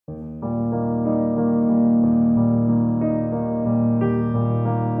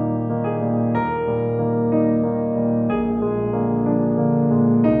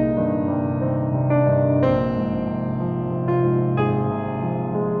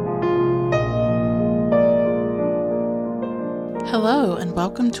Hello, and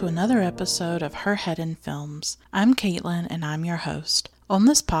welcome to another episode of Her Head in Films. I'm Caitlin, and I'm your host. On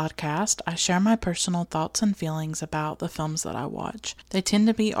this podcast, I share my personal thoughts and feelings about the films that I watch. They tend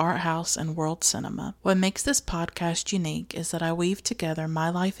to be art house and world cinema. What makes this podcast unique is that I weave together my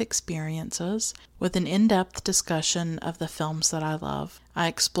life experiences with an in-depth discussion of the films that I love. I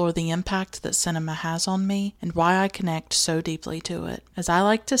explore the impact that cinema has on me and why I connect so deeply to it. As I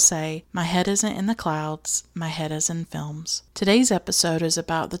like to say, my head isn't in the clouds, my head is in films. Today's episode is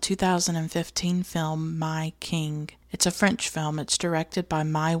about the 2015 film My King. It's a French film. It's directed by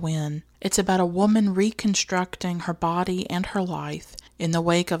Mai Nguyen. It's about a woman reconstructing her body and her life in the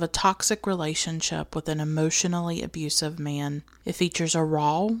wake of a toxic relationship with an emotionally abusive man. It features a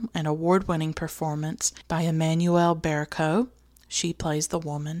raw and award-winning performance by Emmanuelle Berrico. She plays the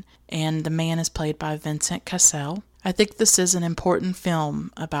woman, and the man is played by Vincent Cassel. I think this is an important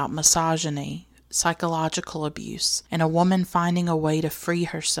film about misogyny, psychological abuse, and a woman finding a way to free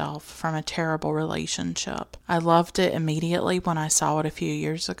herself from a terrible relationship. I loved it immediately when I saw it a few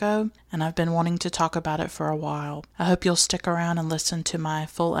years ago, and I've been wanting to talk about it for a while. I hope you'll stick around and listen to my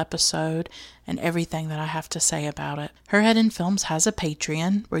full episode and everything that I have to say about it. Her Head in Films has a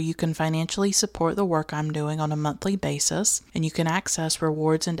Patreon where you can financially support the work I'm doing on a monthly basis, and you can access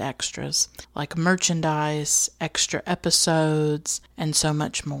rewards and extras like merchandise, extra episodes, and so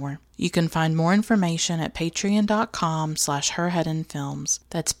much more. You can find more information at patreon.com/herheadinfilms.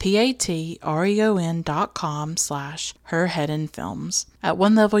 That's patreon.com/herheadinfilms. At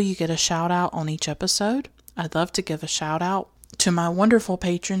one level, you get a shout out on each episode. I'd love to give a shout out to my wonderful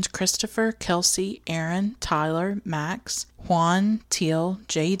patrons Christopher, Kelsey, Aaron, Tyler, Max, Juan, Teal,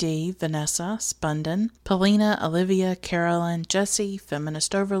 JD, Vanessa, Spunden, Polina, Olivia, Carolyn, Jesse,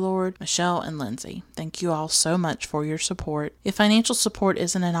 Feminist Overlord, Michelle, and Lindsay. Thank you all so much for your support. If financial support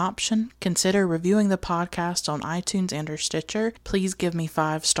isn't an option, consider reviewing the podcast on iTunes and or Stitcher. Please give me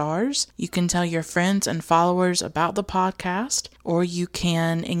 5 stars. You can tell your friends and followers about the podcast, or you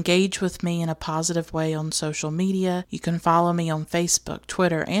can engage with me in a positive way on social media. You can follow me on Facebook,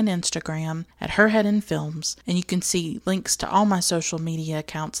 Twitter, and Instagram at Her Head in Films, and you can see links to all my social media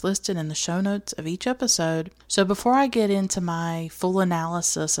accounts listed in the show notes of each episode. So before I get into my full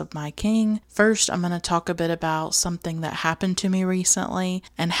analysis of My King, first I'm going to talk a bit about something that happened to me recently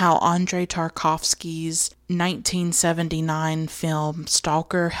and how Andrei Tarkovsky's 1979 film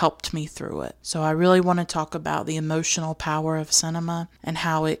Stalker helped me through it. So I really want to talk about the emotional power of cinema and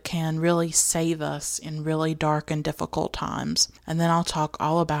how it can really save us in really dark and difficult times. And then I'll talk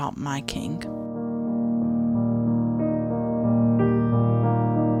all about My King.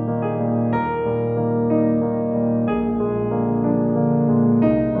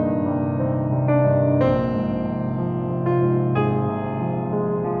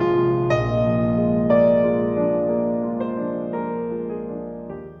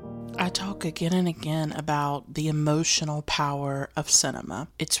 Again and again about the emotional power of cinema.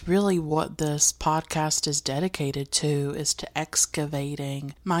 It's really what this podcast is dedicated to, is to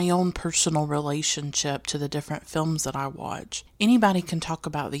excavating my own personal relationship to the different films that I watch. Anybody can talk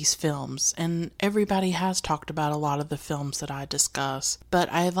about these films, and everybody has talked about a lot of the films that I discuss,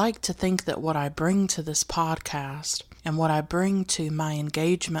 but I like to think that what I bring to this podcast and what I bring to my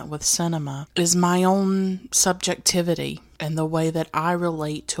engagement with cinema is my own subjectivity and the way that I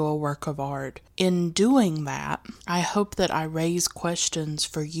relate to a work of art. In doing that, I hope that I raise questions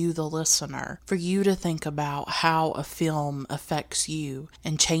for you, the listener, for you to think about how a film affects you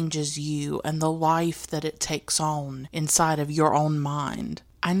and changes you and the life that it takes on inside of your own mind.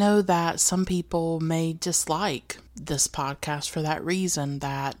 I know that some people may dislike this podcast for that reason,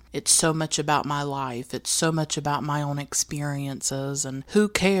 that it's so much about my life, it's so much about my own experiences, and who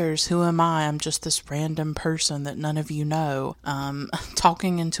cares, who am I? I'm just this random person that none of you know,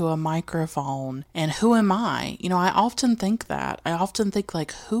 talking into a microphone, and who am I? You know, I often think that. I often think,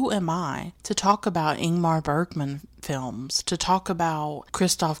 like, who am I to talk about Ingmar Bergman films, to talk about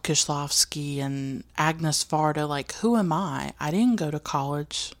Krzysztof Kieślowski and Agnes Varda? Like, who am I? I didn't go to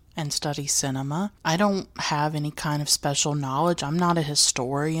college and study cinema. I don't have any kind of special knowledge. I'm not a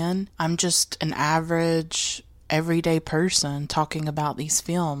historian. I'm just an average, everyday person talking about these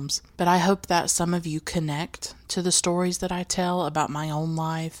films. But I hope that some of you connect to the stories that I tell about my own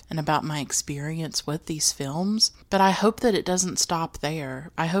life and about my experience with these films. But I hope that it doesn't stop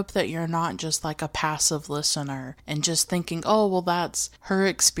there. I hope that you're not just like a passive listener and just thinking, oh, well, that's her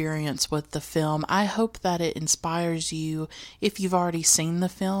experience with the film. I hope that it inspires you, if you've already seen the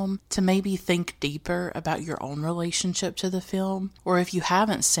film, to maybe think deeper about your own relationship to the film. Or if you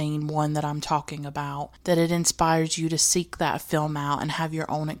haven't seen one that I'm talking about, that it inspires you to seek that film out and have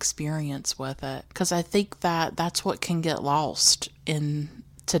your own experience with it. Because I think that that's what can get lost in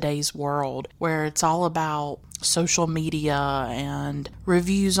today's world, where it's all about social media and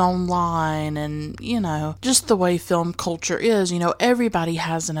reviews online and, just the way film culture is. Everybody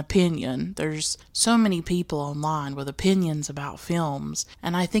has an opinion. There's so many people online with opinions about films,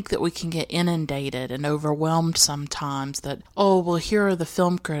 and I think that we can get inundated and overwhelmed sometimes that, oh, well, here are the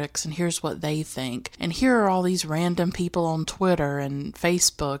film critics and here's what they think, and here are all these random people on Twitter and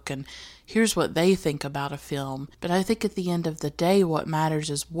Facebook, and here's what they think about a film. But I think at the end of the day, what matters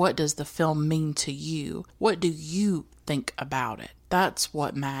is, what does the film mean to you? What do you think about it? That's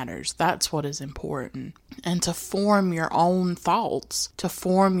what matters. That's what is important. And to form your own thoughts, to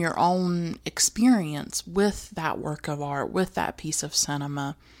form your own experience with that work of art, with that piece of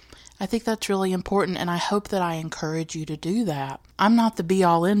cinema, I think that's really important, and I hope that I encourage you to do that. I'm not the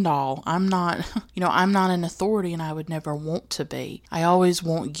be-all, end-all. I'm not an authority, and I would never want to be. I always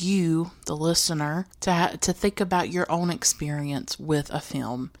want you, the listener, to think about your own experience with a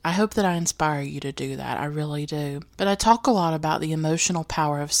film. I hope that I inspire you to do that. I really do. But I talk a lot about the emotional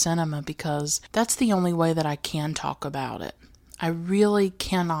power of cinema because that's the only way that I can talk about it. I really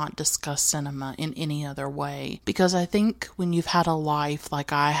cannot discuss cinema in any other way, because I think when you've had a life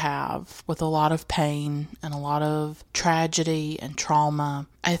like I have, with a lot of pain and a lot of tragedy and trauma,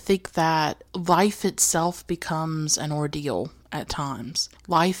 I think that life itself becomes an ordeal at times.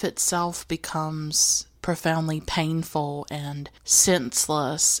 Life itself becomes profoundly painful and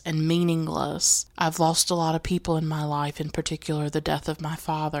senseless and meaningless. I've lost a lot of people in my life, in particular the death of my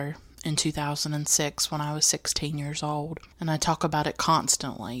father in 2006 when I was 16 years old. And I talk about it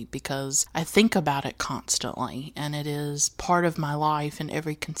constantly because I think about it constantly, and it is part of my life in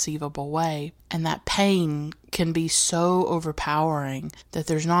every conceivable way. And that pain can be so overpowering that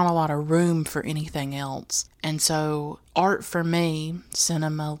there's not a lot of room for anything else. And so art for me,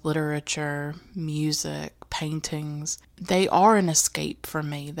 cinema, literature, music, paintings, they are an escape for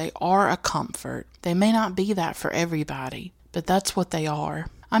me. They are a comfort. They may not be that for everybody, but that's what they are.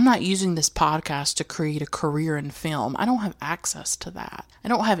 I'm not using this podcast to create a career in film. I don't have access to that. I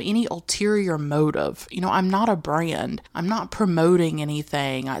don't have any ulterior motive. I'm not a brand. I'm not promoting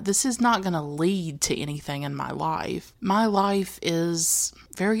anything. This is not going to lead to anything in my life. My life is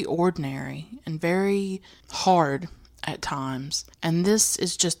very ordinary and very hard at times. And this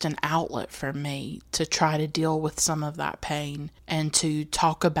is just an outlet for me to try to deal with some of that pain and to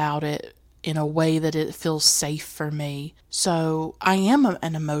talk about it in a way that it feels safe for me. So I am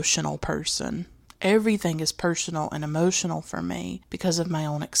an emotional person. Everything is personal and emotional for me because of my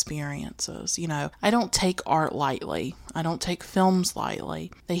own experiences. I don't take art lightly. I don't take films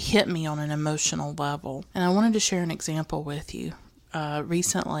lightly. They hit me on an emotional level. And I wanted to share an example with you.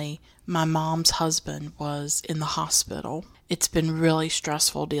 Recently, my mom's husband was in the hospital. It's been really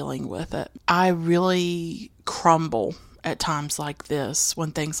stressful dealing with it. I really crumble at times like this,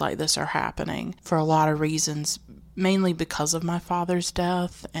 when things like this are happening, for a lot of reasons, mainly because of my father's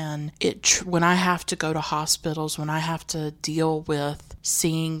death. And when I have to go to hospitals, when I have to deal with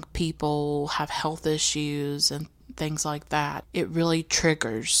seeing people have health issues and things like that, it really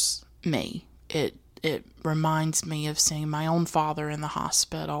triggers me. It reminds me of seeing my own father in the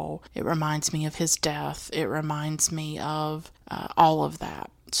hospital. It reminds me of his death. It reminds me of all of that.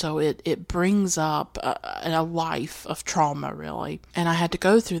 So it brings up a life of trauma, really. And I had to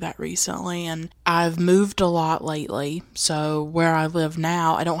go through that recently, and I've moved a lot lately. So where I live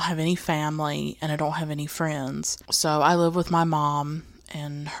now, I don't have any family and I don't have any friends. So I live with my mom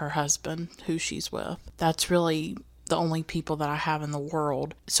and her husband, who she's with. That's really the only people that I have in the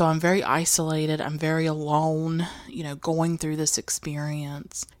world. So I'm very isolated. I'm very alone, going through this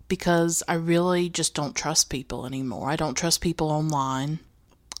experience, because I really just don't trust people anymore. I don't trust people online.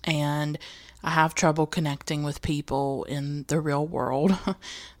 And I have trouble connecting with people in the real world.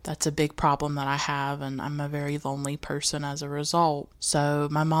 That's a big problem that I have, and I'm a very lonely person as a result. So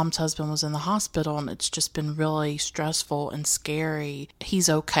my mom's husband was in the hospital, and it's just been really stressful and scary. He's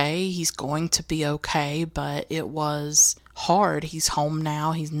okay. He's going to be okay, but it was hard. He's home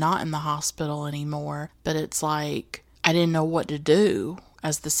now. He's not in the hospital anymore. But it's like I didn't know what to do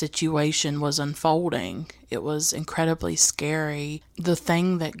as the situation was unfolding. It was incredibly scary. The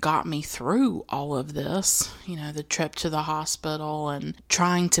thing that got me through all of this, the trip to the hospital and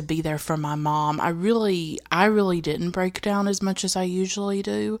trying to be there for my mom, I really didn't break down as much as I usually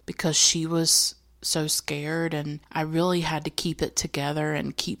do, because she was so scared, and I really had to keep it together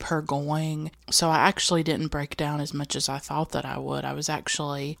and keep her going. So I actually didn't break down as much as I thought that I would. I was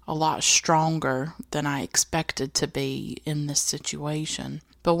actually a lot stronger than I expected to be in this situation.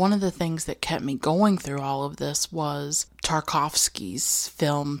 But one of the things that kept me going through all of this was Tarkovsky's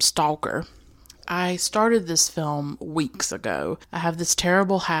film Stalker. I started this film weeks ago. I have this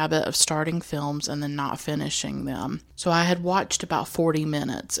terrible habit of starting films and then not finishing them. So I had watched about 40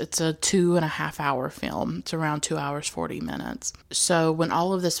 minutes. It's a 2.5 hour film. It's around 2 hours, 40 minutes. So when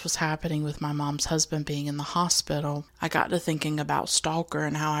all of this was happening with my mom's husband being in the hospital, I got to thinking about Stalker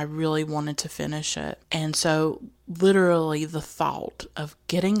and how I really wanted to finish it. And so literally the thought of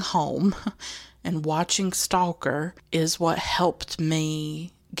getting home and watching Stalker is what helped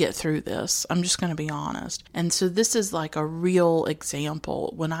me get through this. I'm just going to be honest. And so this is like a real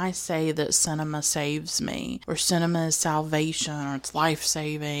example. When I say that cinema saves me, or cinema is salvation, or it's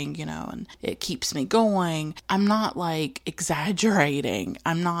life-saving, and it keeps me going, I'm not like exaggerating.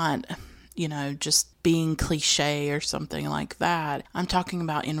 I'm not, just being cliche or something like that. I'm talking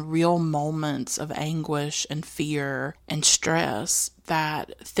about in real moments of anguish and fear and stress,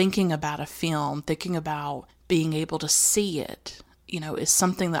 that thinking about a film, thinking about being able to see it, is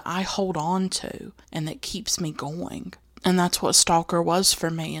something that I hold on to and that keeps me going. And that's what Stalker was for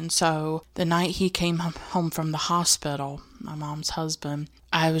me. And so the night he came home from the hospital, my mom's husband,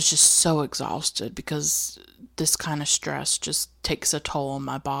 I was just so exhausted because this kind of stress just takes a toll on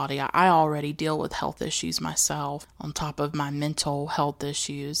my body. I already deal with health issues myself on top of my mental health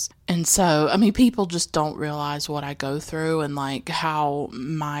issues. And so, people just don't realize what I go through and like how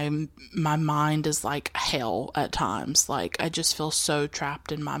my mind is like hell at times. Like I just feel so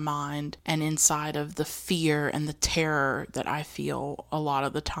trapped in my mind and inside of the fear and the terror that I feel a lot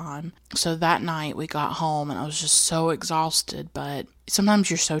of the time. So that night we got home and I was just so exhausted, but sometimes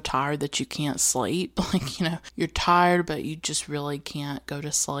you're so tired that you can't sleep. Like, you're tired, but you just really can't go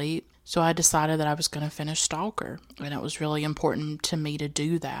to sleep. So I decided that I was going to finish Stalker, and it was really important to me to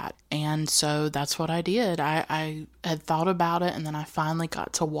do that. And so that's what I did. I had thought about it, and then I finally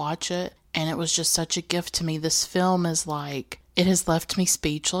got to watch it, and it was just such a gift to me. This film is like, it has left me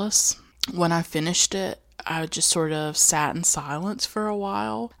speechless. When I finished it, I just sort of sat in silence for a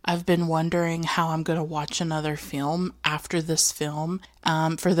while. I've been wondering how I'm going to watch another film after this film.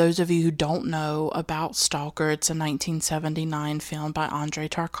 For those of you who don't know about Stalker, it's a 1979 film by Andrei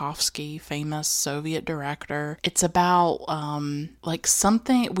Tarkovsky, famous Soviet director. It's about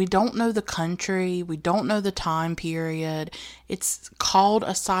something, we don't know the country, we don't know the time period. It's called a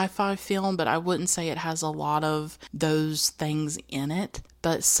sci-fi film, but I wouldn't say it has a lot of those things in it.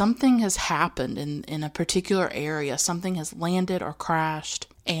 But something has happened in a particular area. Something has landed or crashed,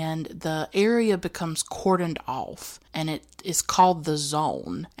 and the area becomes cordoned off, and it is called the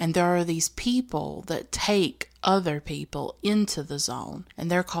zone. And there are these people that take other people into the zone,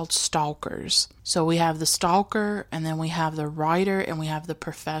 and they're called stalkers. So we have the stalker, and then we have the writer, and we have the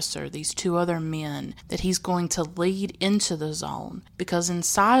professor, these two other men that he's going to lead into the zone, because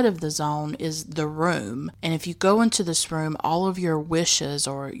inside of the zone is the room, and if you go into this room, all of your wishes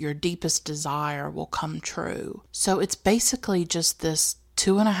or your deepest desire will come true. So it's basically just this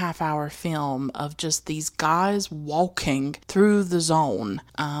 2.5 hour film of just these guys walking through the zone.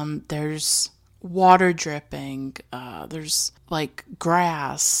 There's water dripping, there's like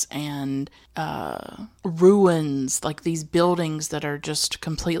grass and ruins, like these buildings that are just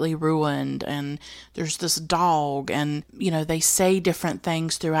completely ruined, and there's this dog, and they say different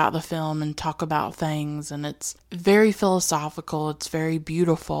things throughout the film and talk about things, and it's very philosophical, it's very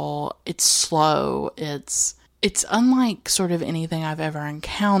beautiful, it's slow, it's unlike sort of anything I've ever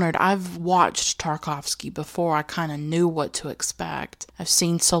encountered. I've watched Tarkovsky before. I kind of knew what to expect. I've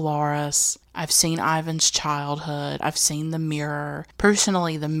seen Solaris. I've seen Ivan's Childhood. I've seen The Mirror.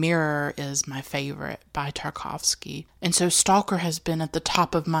 Personally, The Mirror is my favorite by Tarkovsky. And so Stalker has been at the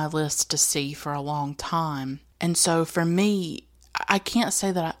top of my list to see for a long time. And so for me, I can't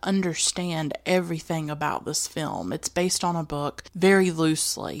say that I understand everything about this film. It's based on a book very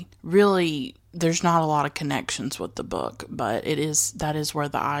loosely. Really, there's not a lot of connections with the book, but that is where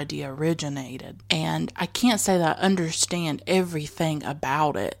the idea originated. And I can't say that I understand everything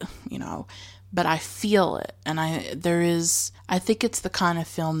about it, but I feel it. And I think it's the kind of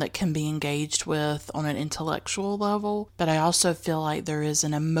film that can be engaged with on an intellectual level, but I also feel like there is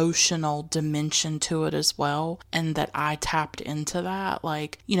an emotional dimension to it as well, and that I tapped into that.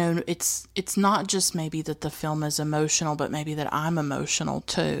 Like, it's not just maybe that the film is emotional, but maybe that I'm emotional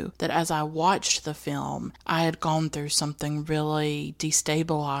too. That as I watched the film, I had gone through something really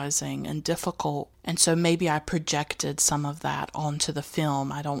destabilizing and difficult, and so maybe I projected some of that onto the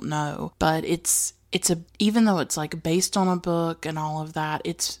film. I don't know, but even though it's like based on a book and all of that,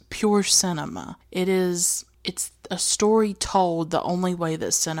 it's pure cinema. It's a story told the only way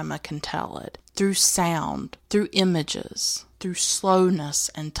that cinema can tell it. Through sound, through images, through slowness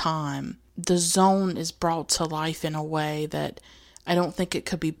and time. The zone is brought to life in a way that I don't think it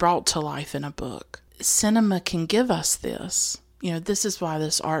could be brought to life in a book. Cinema can give us this. This is why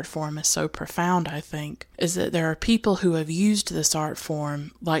this art form is so profound, I think, is that there are people who have used this art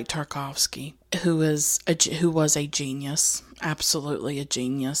form, like Tarkovsky, who was a genius, absolutely a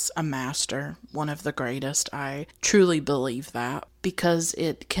genius, a master, one of the greatest. I truly believe that, because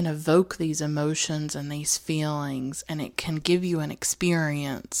it can evoke these emotions and these feelings, and it can give you an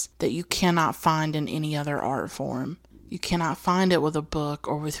experience that you cannot find in any other art form. You cannot find it with a book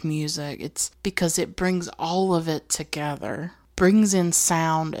or with music. It's because it brings all of it together. Brings in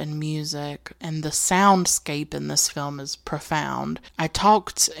sound and music, and the soundscape in this film is profound. I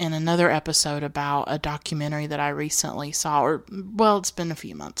talked in another episode about a documentary that I recently saw, it's been a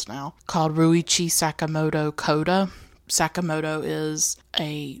few months now, called Ryuichi Sakamoto Coda. Sakamoto is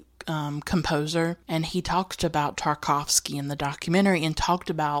a composer, and he talked about Tarkovsky in the documentary and talked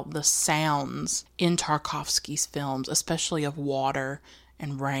about the sounds in Tarkovsky's films, especially of water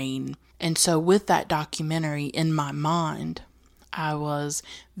and rain. And so with that documentary in my mind, I was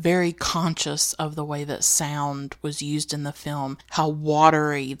very conscious of the way that sound was used in the film, how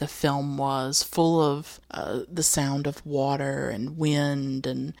watery the film was, full of the sound of water and wind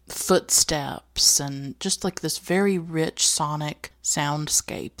and footsteps, and just like this very rich sonic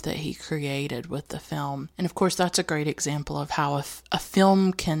soundscape that he created with the film. And of course, that's a great example of how a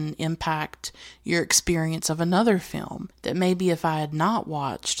film can impact your experience of another film, that maybe if I had not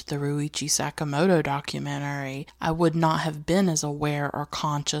watched the Ryuichi Sakamoto documentary, I would not have been as aware or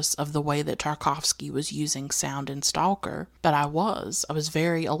conscious of the way that Tarkovsky was using sound in Stalker. But I was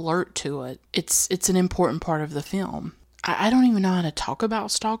very alert to it. It's an important part of the film. I don't even know how to talk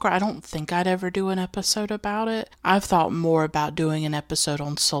about Stalker. I don't think I'd ever do an episode about it. I've thought more about doing an episode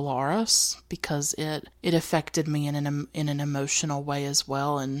on Solaris, because it affected me in an emotional way as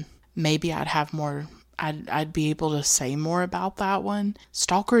well, and maybe I'd be able to say more about that one.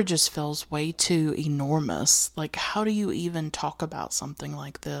 Stalker just feels way too enormous. Like, how do you even talk about something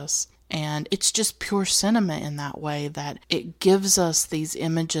like this? And it's just pure cinema in that way, that it gives us these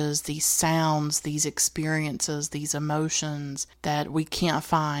images, these sounds, these experiences, these emotions that we can't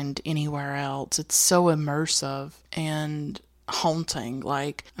find anywhere else. It's so immersive and haunting.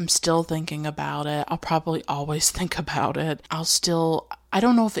 Like, I'm still thinking about it. I'll probably always think about it. I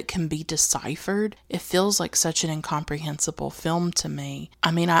don't know if it can be deciphered. It feels like such an incomprehensible film to me.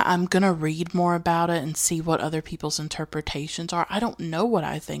 I mean, I'm going to read more about it and see what other people's interpretations are. I don't know what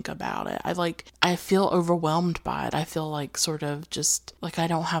I think about it. I feel overwhelmed by it. I feel like sort of just like I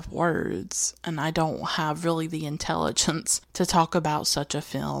don't have words, and I don't have really the intelligence to talk about such a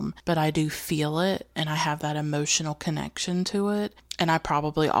film, but I do feel it, and I have that emotional connection to it. And I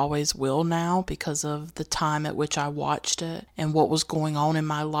probably always will now, because of the time at which I watched it and what was going on in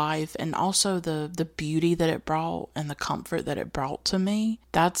my life, and also the beauty that it brought and the comfort that it brought to me.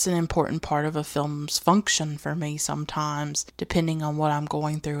 That's an important part of a film's function for me sometimes, depending on what I'm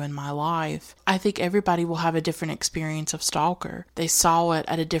going through in my life. I think everybody will have a different experience of Stalker. They saw it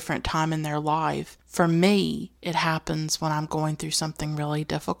at a different time in their life. For me, it happens when I'm going through something really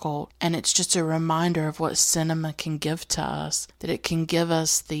difficult, and it's just a reminder of what cinema can give to us, that it can give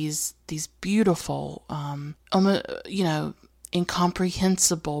us these beautiful,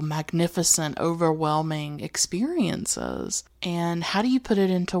 incomprehensible, magnificent, overwhelming experiences. And how do you put it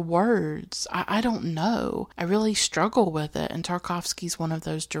into words? I don't know. I really struggle with it, and Tarkovsky's one of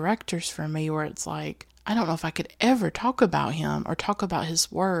those directors for me where it's like, I don't know if I could ever talk about him or talk about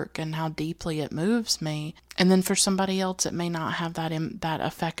his work and how deeply it moves me. And then for somebody else, it may not have that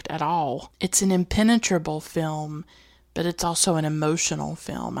effect at all. It's an impenetrable film, but it's also an emotional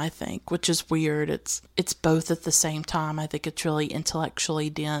film, I think, which is weird. It's both at the same time. I think it's really intellectually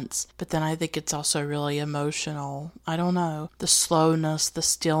dense, but then I think it's also really emotional. I don't know. The slowness, the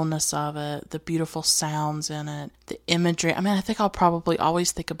stillness of it, the beautiful sounds in it, the imagery. I mean, I think I'll probably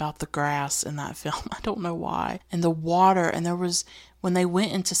always think about the grass in that film. I don't know why. And the water, and there was... When they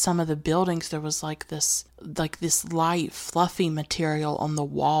went into some of the buildings, there was like this light, fluffy material on the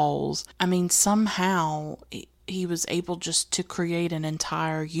walls. I mean, somehow he was able just to create an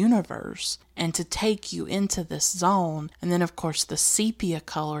entire universe and to take you into this zone. And then, of course, the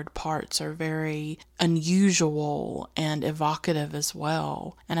sepia-colored parts are very unusual and evocative as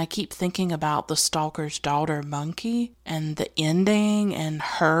well. And I keep thinking about the stalker's daughter, Monkey, and the ending and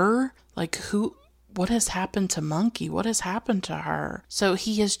her. Like, what has happened to Monkey? What has happened to her? So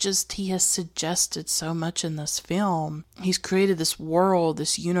he has suggested so much in this film. He's created this world,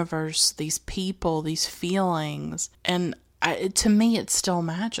 this universe, these people, these feelings. And to me, it's still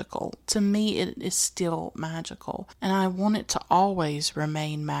magical. To me, it is still magical. And I want it to always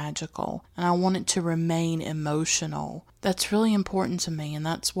remain magical. And I want it to remain emotional. that's really important to me, and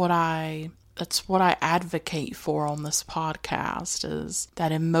that's what I advocate for on this podcast, is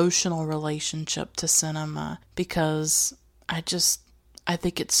that emotional relationship to cinema, because I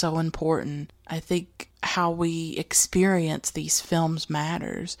think it's so important. I think how we experience these films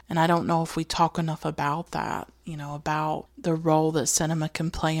matters, and I don't know if we talk enough about that, about the role that cinema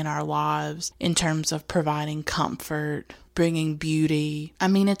can play in our lives in terms of providing comfort, bringing beauty. I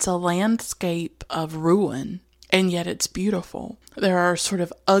mean, it's a landscape of ruin, and yet it's beautiful. There are sort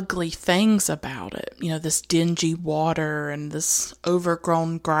of ugly things about it, this dingy water and this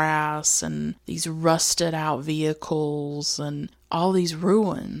overgrown grass and these rusted out vehicles and all these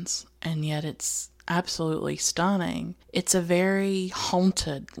ruins, and yet it's absolutely stunning. It's a very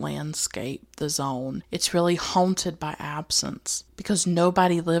haunted landscape, the zone. It's really haunted by absence because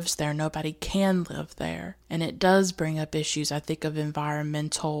nobody lives there, nobody can live there. And it does bring up issues, I think, of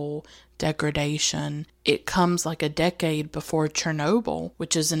environmental degradation. It comes like a decade before Chernobyl,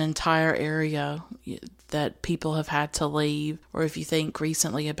 which is an entire area that people have had to leave, or if you think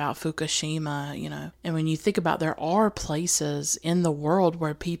recently about Fukushima, and when you think about, there are places in the world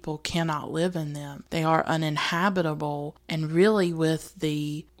where people cannot live in them. They are uninhabitable, and really with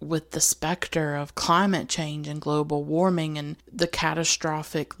the specter of climate change and global warming and the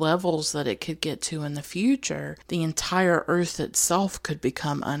catastrophic levels that it could get to in the future, the entire earth itself could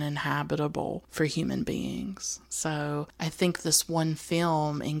become uninhabitable for human beings. So I think this one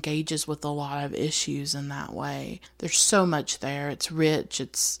film engages with a lot of issues in that way. There's so much there. It's rich.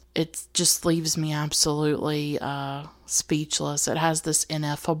 It just leaves me absolutely speechless. It has this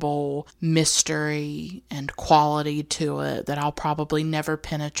ineffable mystery and quality to it that I'll probably never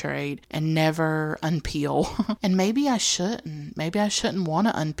penetrate and never unpeel. And maybe I shouldn't. Maybe I shouldn't want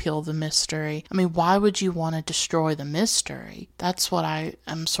to unpeel the mystery. I mean, why would you want to destroy the mystery? That's what I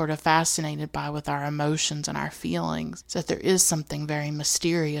am sort of fascinated by with our emotions and our feelings, is that there is something very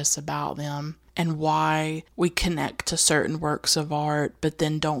mysterious about them, and why we connect to certain works of art but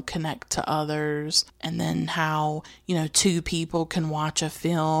then don't connect to others, and then how, two people can watch a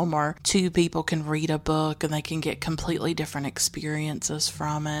film or two people can read a book and they can get completely different experiences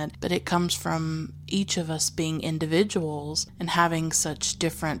from it, but it comes from each of us being individuals and having such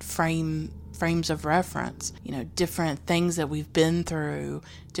different frames of reference, different things that we've been through,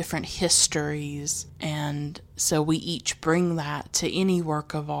 different histories, and so we each bring that to any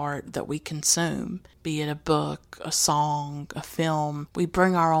work of art that we consume, be it a book, a song, a film. We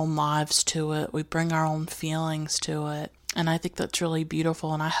bring our own lives to it, we bring our own feelings to it. And I think that's really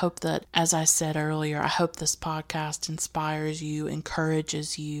beautiful. And I hope that, as I said earlier, I hope this podcast inspires you,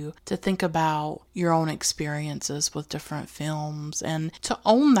 encourages you to think about your own experiences with different films and to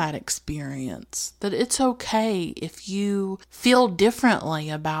own that experience. That it's okay if you feel differently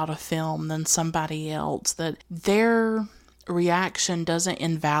about a film than somebody else, that their reaction doesn't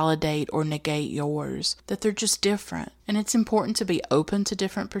invalidate or negate yours, that they're just different. And it's important to be open to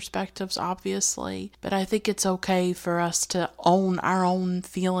different perspectives, obviously, but I think it's okay for us to own our own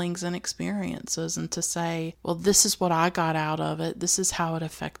feelings and experiences and to say, well, this is what I got out of it, this is how it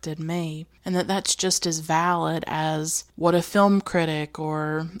affected me, and that's just as valid as what a film critic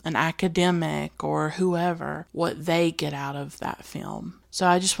or an academic or whoever, what they get out of that film. So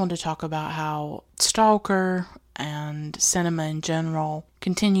I just want to talk about how Stalker and cinema in general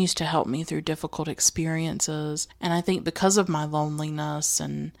continues to help me through difficult experiences. And I think because of my loneliness,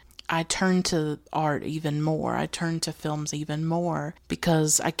 and I turn to art even more, I turn to films even more,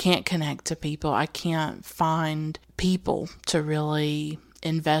 because I can't connect to people. I can't find people to really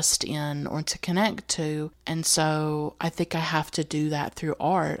invest in or to connect to. And so I think I have to do that through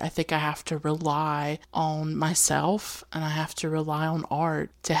art. I think I have to rely on myself, and I have to rely on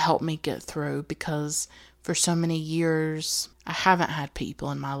art to help me get through, because for so many years, I haven't had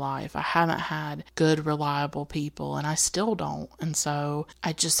people in my life. I haven't had good, reliable people, and I still don't. And so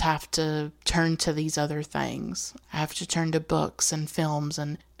I just have to turn to these other things. I have to turn to books and films,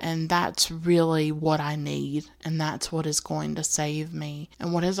 and that's really what I need, and that's what is going to save me,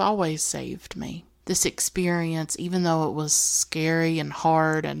 and what has always saved me. This experience, even though it was scary and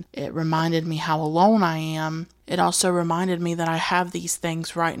hard, and it reminded me how alone I am, it also reminded me that I have these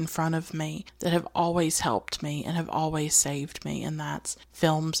things right in front of me that have always helped me and have always saved me, and that's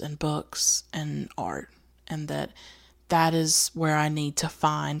films and books and art, and that is where I need to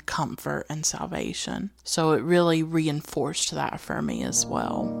find comfort and salvation. So it really reinforced that for me as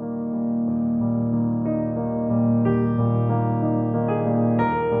well.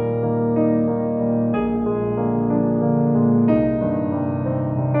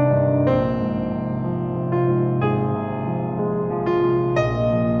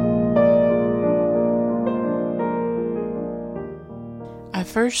 I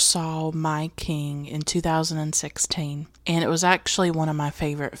first saw My King in 2016, and it was actually one of my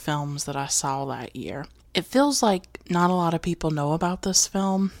favorite films that I saw that year. It feels like not a lot of people know about this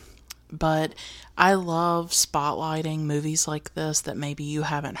film, but I love spotlighting movies like this that maybe you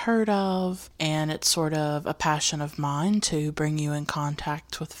haven't heard of, and it's sort of a passion of mine to bring you in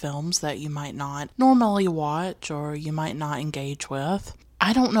contact with films that you might not normally watch or you might not engage with.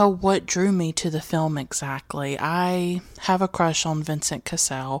 I don't know what drew me to the film exactly. I have a crush on Vincent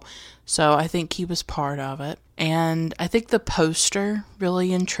Cassel, so I think he was part of it. And I think the poster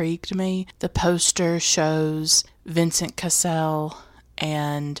really intrigued me. The poster shows Vincent Cassel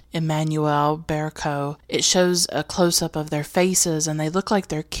and Emmanuelle Berco. It shows a close-up of their faces and they look like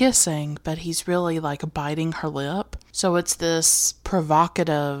they're kissing, but he's really like biting her lip. So it's this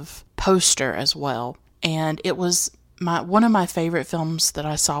provocative poster as well. And it was one of my favorite films that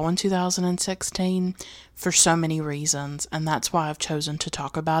I saw in 2016 for so many reasons, and that's why I've chosen to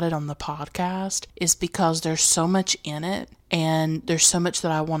talk about it on the podcast, is because there's so much in it and there's so much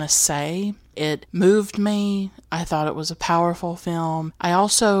that I want to say. It moved me. I thought it was a powerful film. I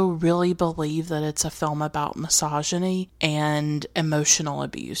also really believe that it's a film about misogyny and emotional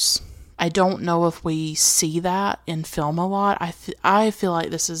abuse. I don't know if we see that in film a lot. I feel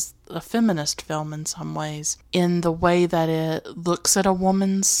like this is a feminist film in some ways, in the way that it looks at a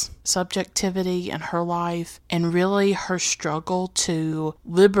woman's subjectivity and her life, and really her struggle to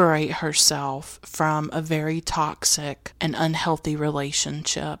liberate herself from a very toxic and unhealthy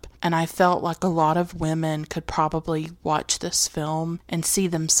relationship. And I felt like a lot of women could probably watch this film and see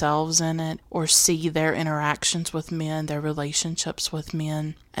themselves in it, or see their interactions with men, their relationships with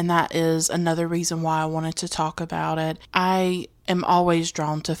men. And that is another reason why I wanted to talk about it. I am always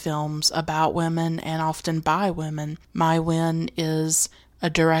drawn to films about women and often by women. Mai Wen is a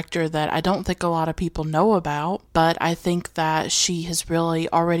director that I don't think a lot of people know about, but I think that she has really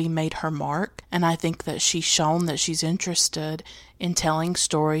already made her mark, and I think that she's shown that she's interested in telling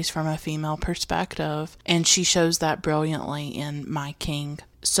stories from a female perspective, and she shows that brilliantly in My King.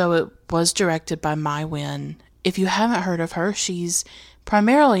 So it was directed by Mai Wen. If you haven't heard of her, she's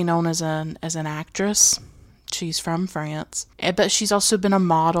primarily known as an actress. She's from France, but she's also been a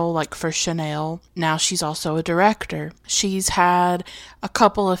model, like for Chanel. Now she's also a director. She's had a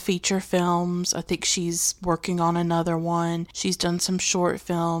couple of feature films. I think she's working on another one. She's done some short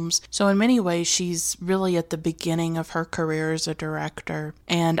films. So in many ways, she's really at the beginning of her career as a director.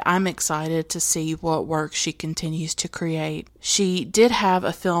 And I'm excited to see what work she continues to create. She did have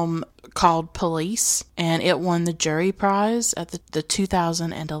a film called Police, and it won the jury prize at the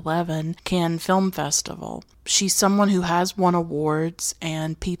 2011 Cannes Film Festival. She's someone who has won awards,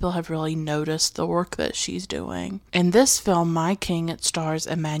 and people have really noticed the work that she's doing. In this film, My King, it stars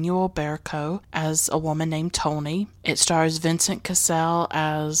Emmanuelle Berco as a woman named Tony. It stars Vincent Cassel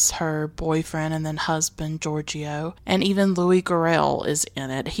as her boyfriend and then husband, Giorgio. And even Louis Garrel is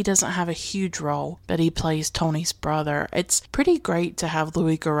in it. He doesn't have a huge role, but he plays Tony's brother. It's pretty great to have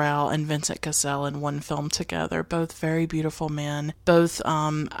Louis Garrel and Vincent Cassel in one film together. Both very beautiful men. Both,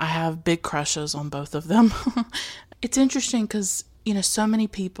 I have big crushes on both of them. It's interesting because, so many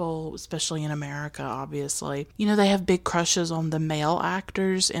people, especially in America, obviously, they have big crushes on the male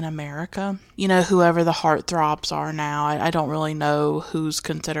actors in America. Whoever the heartthrobs are now. I don't really know who's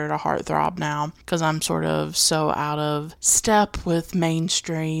considered a heartthrob now because I'm sort of so out of step with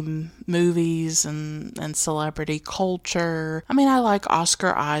mainstream movies and celebrity culture. I mean, I like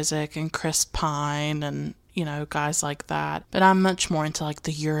Oscar Isaac and Chris Pine and guys like that. But I'm much more into like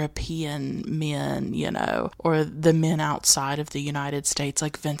the European men, or the men outside of the United States,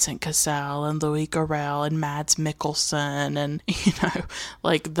 like Vincent Cassel and Louis Garrel and Mads Mikkelsen. And,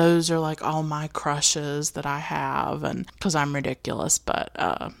 like those are like all my crushes that I have, and because I'm ridiculous. But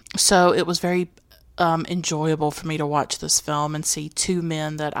so it was very enjoyable for me to watch this film and see two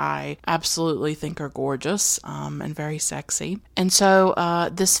men that I absolutely think are gorgeous and very sexy. And so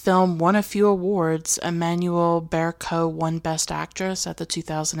this film won a few awards. Emmanuelle Berco won Best Actress at the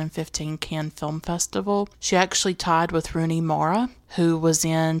 2015 Cannes Film Festival. She actually tied with Rooney Mara, who was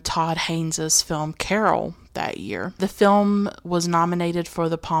in Todd Haynes' film Carol that year. The film was nominated for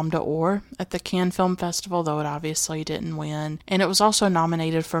the Palme d'Or at the Cannes Film Festival, though it obviously didn't win. And it was also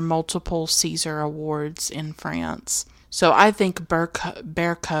nominated for multiple César Awards in France. So I think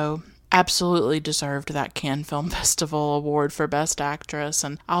Berco absolutely deserved that Cannes Film Festival award for Best Actress,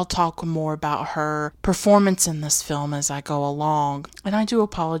 and I'll talk more about her performance in this film as I go along. And I do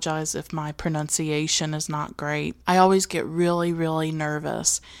apologize if my pronunciation is not great. I always get really, really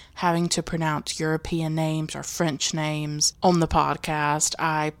nervous having to pronounce European names or French names on the podcast.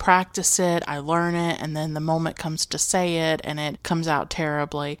 I practice it, I learn it, and then the moment comes to say it and it comes out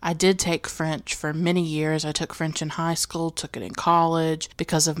terribly. I did take French for many years. I took French in high school, took it in college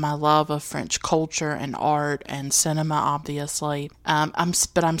because of my love of French culture and art and cinema, obviously.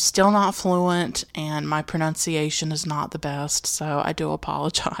 But I'm still not fluent, and my pronunciation is not the best, so I do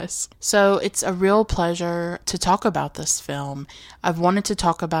apologize. So it's a real pleasure to talk about this film. I've wanted to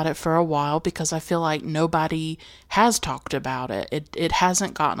talk about it for a while because I feel like nobody has talked about it. It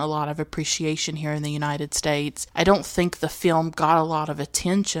hasn't gotten a lot of appreciation here in the United States. I don't think the film got a lot of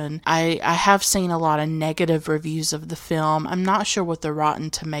attention. I have seen a lot of negative reviews of the film. I'm not sure what the Rotten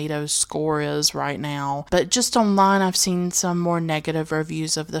Tomatoes score is right now, but just online I've seen some more negative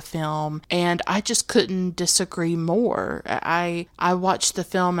reviews of the film, and I just couldn't disagree more. I watched the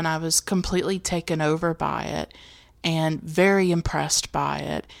film and I was completely taken over by it and very impressed by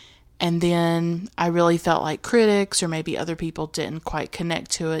it. And then I really felt like critics or maybe other people didn't quite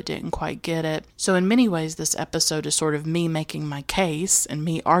connect to it, didn't quite get it. So in many ways, this episode is sort of me making my case and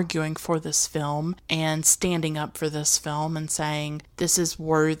me arguing for this film and standing up for this film and saying this is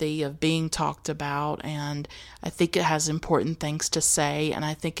worthy of being talked about, and I think it has important things to say, and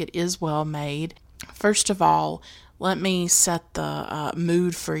I think it is well made. First of all, let me set the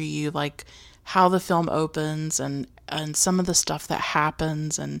mood for you, like how the film opens and some of the stuff that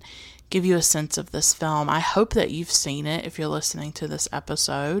happens, and give you a sense of this film. I hope that you've seen it if you're listening to this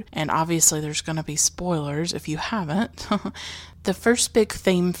episode, and obviously there's going to be spoilers if you haven't. The first big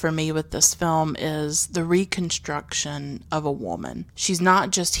theme for me with this film is the reconstruction of a woman. She's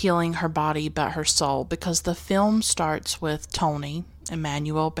not just healing her body but her soul, because the film starts with Toni,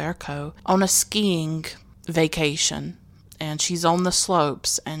 Emmanuelle Bercot, on a skiing vacation. And she's on the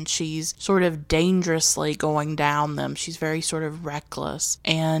slopes and she's sort of dangerously going down them. She's very sort of reckless.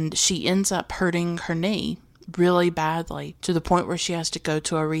 And she ends up hurting her knee really badly to the point where she has to go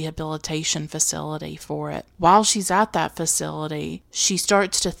to a rehabilitation facility for it. While she's at that facility, she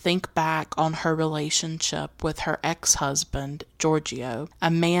starts to think back on her relationship with her ex-husband, Giorgio, a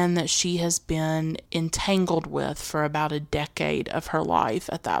man that she has been entangled with for about a decade of her life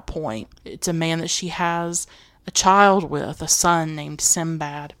at that point. It's a man that she has a child with, a son named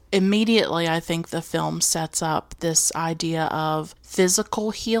Sinbad. Immediately, I think the film sets up this idea of physical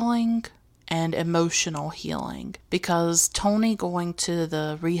healing and emotional healing, because Toni going to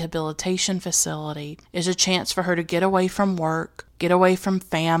the rehabilitation facility is a chance for her to get away from work, get away from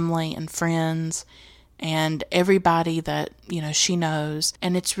family and friends and everybody that, she knows.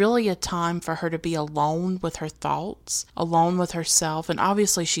 And it's really a time for her to be alone with her thoughts, alone with herself. And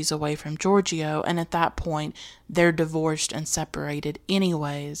obviously she's away from Giorgio, and at that point they're divorced and separated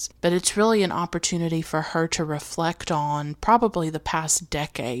anyways. But it's really an opportunity for her to reflect on probably the past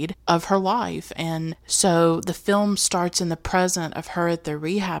decade of her life. And so the film starts in the present of her at the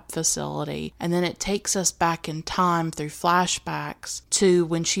rehab facility, and then it takes us back in time through flashbacks to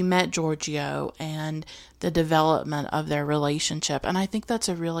when she met Giorgio and the development of their relationship. And I think that's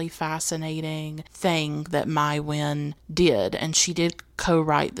a really fascinating thing that Mai Wen did, and she did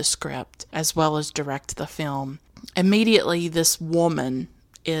co-write the script as well as direct the film. Immediately, this woman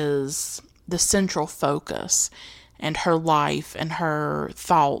is the central focus, and her life and her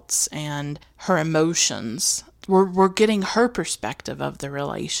thoughts and her emotions. We're getting her perspective of the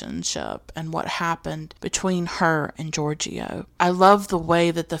relationship and what happened between her and Giorgio. I love the way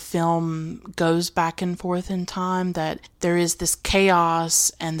that the film goes back and forth in time, that there is this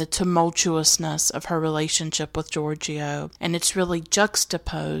chaos and the tumultuousness of her relationship with Giorgio, and it's really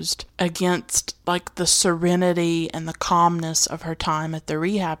juxtaposed against like the serenity and the calmness of her time at the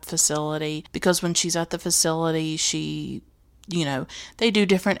rehab facility, because when she's at the facility, she, they do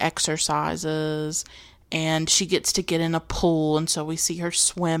different exercises, and she gets to get in a pool, and so we see her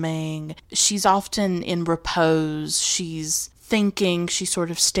swimming. She's often in repose. She's thinking, she's sort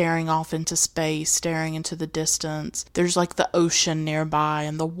of staring off into space, staring into the distance. There's like the ocean nearby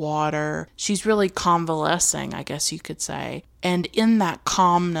and the water. She's really convalescing, I guess you could say. And in that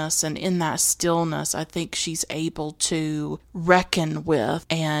calmness and in that stillness, I think she's able to reckon with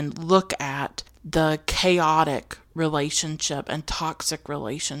and look at the chaotic relationship and toxic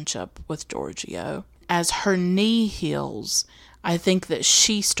relationship with Giorgio. As her knee heals, I think that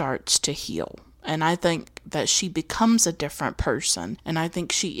she starts to heal. And I think that she becomes a different person. And I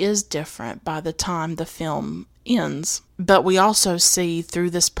think she is different by the time the film ends. But we also see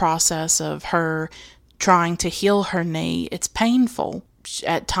through this process of her trying to heal her knee, it's painful.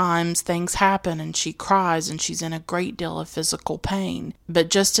 at times things happen and she cries and she's in a great deal of physical pain. But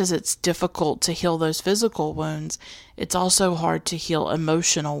just as it's difficult to heal those physical wounds, it's also hard to heal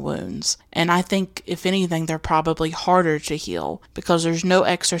emotional wounds. And I think, if anything, they're probably harder to heal because there's no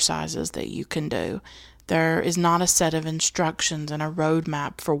exercises that you can do. There is not a set of instructions and a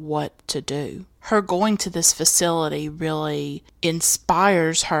roadmap for what to do. Her going to this facility really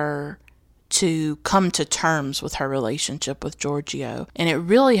inspires her to come to terms with her relationship with Giorgio. And it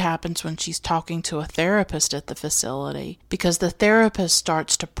really happens when she's talking to a therapist at the facility, because the therapist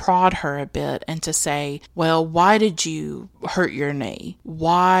starts to prod her a bit and to say, well, why did you hurt your knee?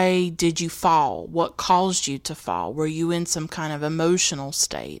 Why did you fall? What caused you to fall? Were you in some kind of emotional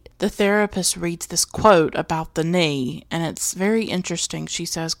state? The therapist reads this quote about the knee, and it's very interesting. She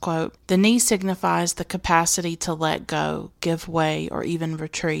says, quote, "The knee signifies the capacity to let go, give way, or even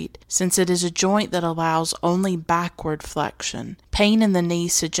retreat, since it is a joint that allows only backward flexion. Pain in the knee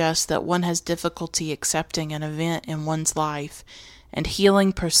suggests that one has difficulty accepting an event in one's life, and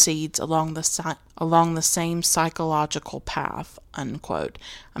healing proceeds along the same psychological path," unquote.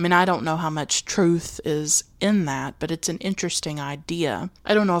 I mean, I don't know how much truth is in that, but it's an interesting idea.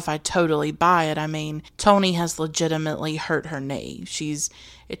 I don't know if I totally buy it. I mean, Toni has legitimately hurt her knee.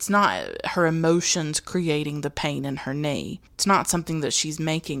 It's not her emotions creating the pain in her knee. It's not something that she's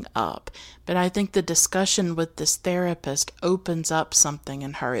making up. But I think the discussion with this therapist opens up something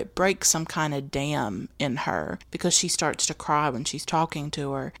in her. It breaks some kind of dam in her because she starts to cry when she's talking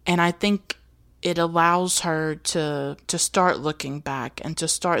to her. And I think it allows her to start looking back and to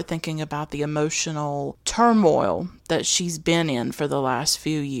start thinking about the emotional turmoil that she's been in for the last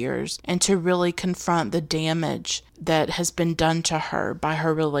few years, and to really confront the damage that has been done to her by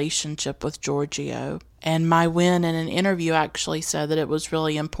her relationship with Giorgio. And Mai Wen, in an interview, actually said that it was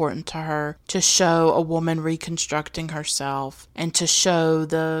really important to her to show a woman reconstructing herself and to show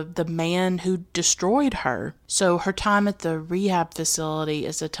the man who destroyed her. So her time at the rehab facility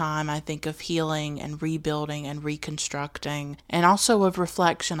is a time, I think, of healing and rebuilding and reconstructing, and also of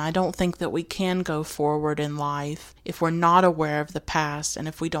reflection. I don't think that we can go forward in life if we're not aware of the past and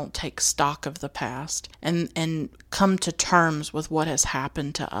if we don't take stock of the past and come to terms with what has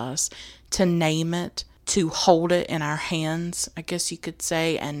happened to us, to name it, to hold it in our hands, I guess you could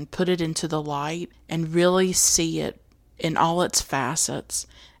say, and put it into the light and really see it in all its facets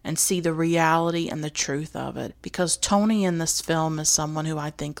and see the reality and the truth of it. Because Toni in this film is someone who I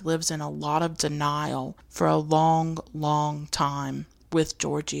think lives in a lot of denial for a long, long time with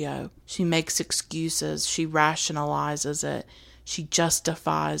Giorgio. She makes excuses, she rationalizes it, she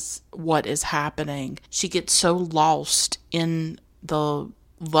justifies what is happening. She gets so lost in the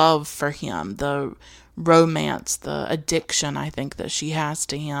love for him, the romance, the addiction I think that she has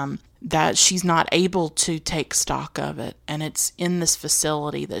to him, that she's not able to take stock of it. And it's in this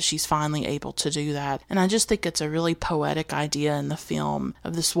facility that she's finally able to do that. And I just think it's a really poetic idea in the film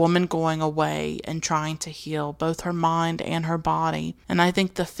of this woman going away and trying to heal both her mind and her body. And I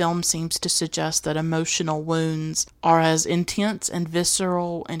think the film seems to suggest that emotional wounds are as intense and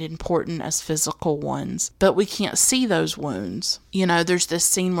visceral and important as physical ones. But we can't see those wounds. You know, there's this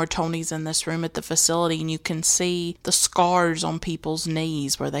scene where Toni's in this room at the facility and you can see the scars on people's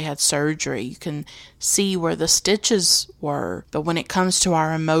knees where they had surgery. You can see where the stitches were. But when it comes to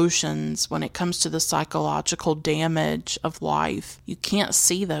our emotions, when it comes to the psychological damage of life, you can't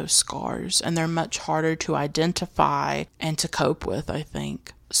see those scars, and they're much harder to identify and to cope with, I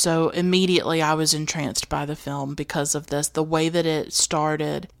think. So immediately I was entranced by the film because of this, the way that it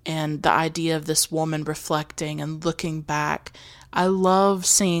started and the idea of this woman reflecting and looking back. I love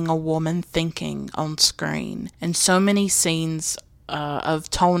seeing a woman thinking on screen, and so many scenes of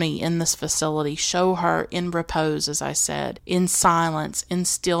Toni in this facility show her in repose, as I said, in silence, in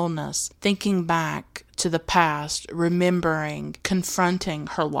stillness, thinking back to the past, remembering, confronting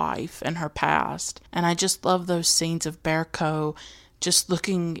her life and her past. And I just love those scenes of Berko just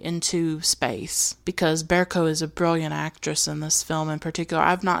looking into space, because Berko is a brilliant actress in this film in particular.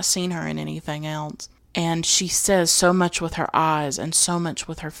 I've not seen her in anything else. And she says so much with her eyes and so much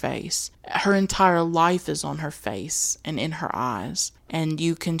with her face. Her entire life is on her face and in her eyes. And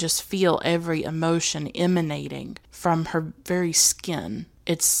you can just feel every emotion emanating from her very skin.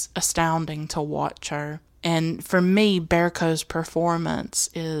 It's astounding to watch her. And for me, Berko's performance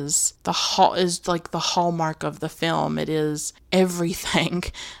is like the hallmark of the film. It is everything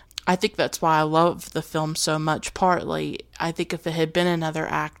I think that's why I love the film so much, partly. I think if it had been another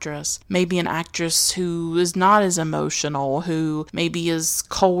actress, maybe an actress who is not as emotional, who maybe is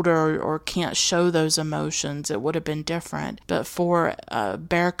colder or can't show those emotions, it would have been different. But for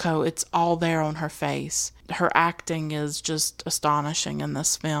Berko, it's all there on her face. Her acting is just astonishing in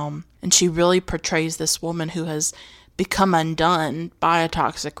this film. And she really portrays this woman who has become undone by a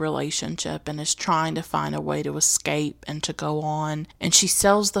toxic relationship and is trying to find a way to escape and to go on. And she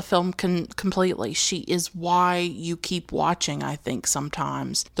sells the film completely. She is why you keep watching, I think,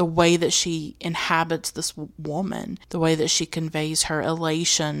 sometimes. The way that she inhabits this woman, the way that she conveys her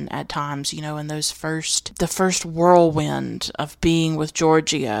elation at times, in the first whirlwind of being with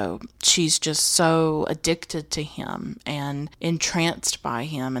Giorgio. She's just so addicted to him and entranced by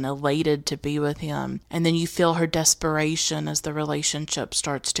him and elated to be with him. And then you feel her desperation as the relationship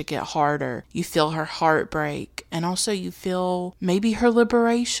starts to get harder. You feel her heartbreak, and also you feel maybe her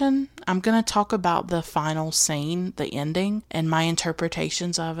liberation. I'm going to talk about the final scene, the ending, and my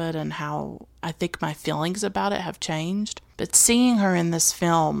interpretations of it and how I think my feelings about it have changed. But seeing her in this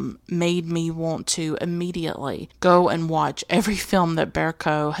film made me want to immediately go and watch every film that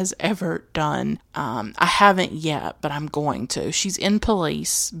Berko has ever done. I haven't yet, but I'm going to. She's in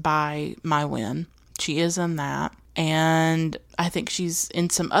Police by Mai Wen. She is in that. And I think she's in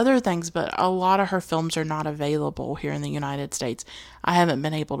some other things, but a lot of her films are not available here in the United States. I haven't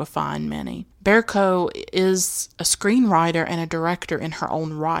been able to find many. Berko is a screenwriter and a director in her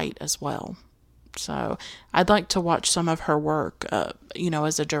own right as well. So I'd like to watch some of her work,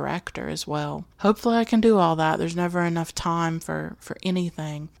 as a director as well. Hopefully I can do all that. There's never enough time for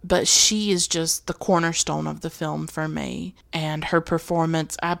anything. But she is just the cornerstone of the film for me. And her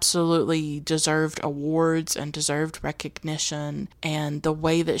performance absolutely deserved awards and deserved recognition. And the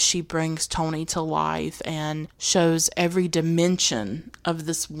way that she brings Tony to life and shows every dimension of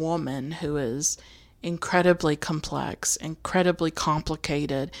this woman who is incredibly complex, incredibly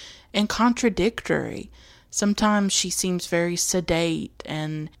complicated, and contradictory. Sometimes she seems very sedate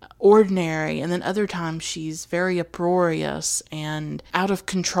and ordinary, and then other times she's very uproarious and out of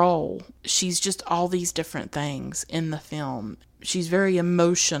control. She's just all these different things in the film. She's very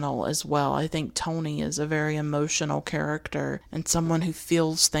emotional as well. I think Tony is a very emotional character and someone who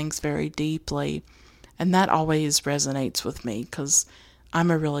feels things very deeply. And that always resonates with me because I'm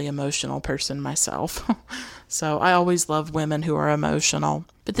a really emotional person myself. So I always love women who are emotional.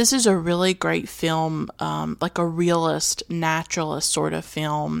 But this is a really great film, like a realist, naturalist sort of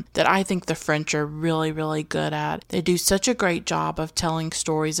film that I think the French are really, really good at. They do such a great job of telling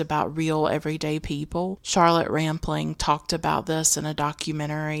stories about real everyday people. Charlotte Rampling talked about this in a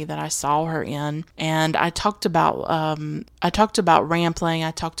documentary that I saw her in. And I talked about Rampling.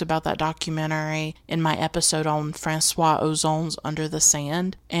 I talked about that documentary in my episode on Francois Ozon's Under the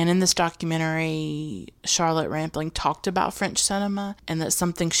Sand. And in this documentary, Charlotte Rampling talked about French cinema, and that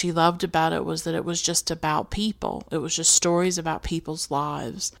something she loved about it was that it was just about people. It was just stories about people's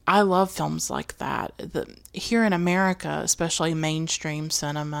lives. I love films like that. Here in America, especially mainstream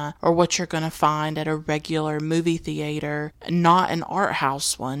cinema, or what you're going to find at a regular movie theater, not an art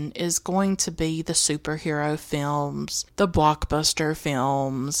house one, is going to be the superhero films, the blockbuster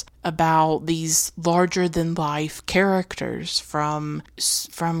films, about these larger-than-life characters from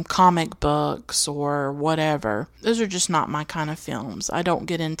comic books or whatever. Those are just not my kind of films. I don't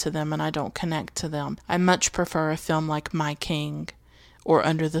get into them and I don't connect to them. I much prefer a film like My King or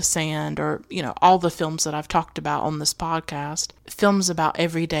Under the Sand or, all the films that I've talked about on this podcast. Films about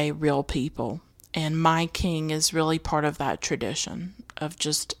everyday real people. And My King is really part of that tradition of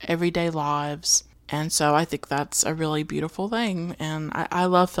just everyday lives. And so I think that's a really beautiful thing. And I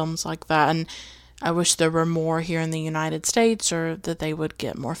love films like that. And I wish there were more here in the United States or that they would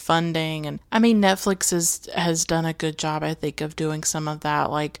get more funding. And I mean, Netflix has done a good job, I think, of doing some of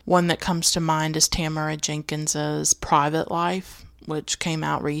that. Like one that comes to mind is Tamara Jenkins's Private Life, which came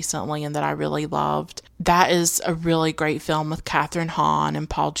out recently and that I really loved. That is a really great film with Kathryn Hahn and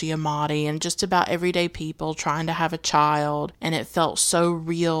Paul Giamatti and just about everyday people trying to have a child. And it felt so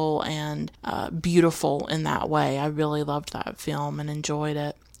real and beautiful in that way. I really loved that film and enjoyed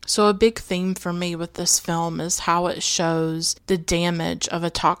it. So a big theme for me with this film is how it shows the damage of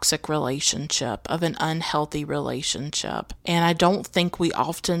a toxic relationship, of an unhealthy relationship. And I don't think we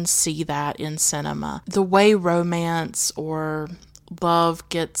often see that in cinema. The way romance or love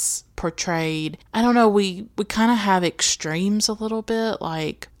gets portrayed, I don't know, we kind of have extremes a little bit.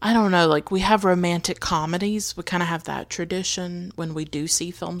 Like, I don't know, like we have romantic comedies. We kind of have that tradition when we do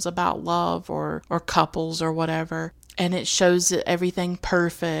see films about love or couples or whatever. and it shows everything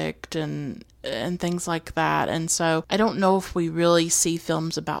perfect and things like that. And so I don't know if we really see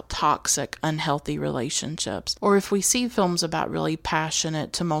films about toxic, unhealthy relationships, or if we see films about really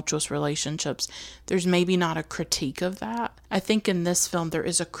passionate, tumultuous relationships, there's maybe not a critique of that. I think in this film there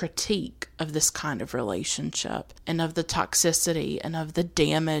is a critique of this kind of relationship and of the toxicity and of the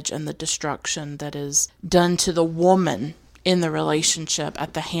damage and the destruction that is done to the woman in the relationship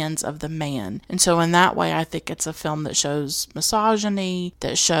at the hands of the man. And so in that way, I think it's a film that shows misogyny,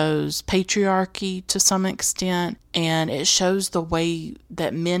 that shows patriarchy to some extent, and it shows the way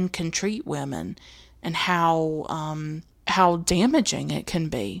that men can treat women and how damaging it can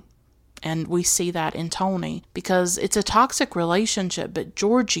be. And we see that in Tony, because it's a toxic relationship, but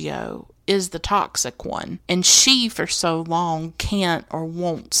Giorgio is the toxic one, and she for so long can't or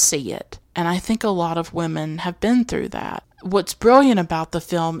won't see it. And I think a lot of women have been through that. What's brilliant about the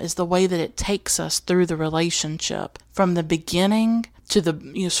film is the way that it takes us through the relationship from the beginning to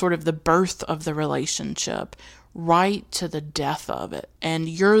the sort of the birth of the relationship, right to the death of it. And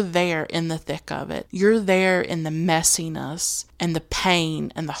you're there in the thick of it. You're there in the messiness and the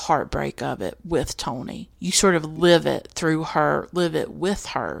pain and the heartbreak of it with Tony. You sort of live it through her, live it with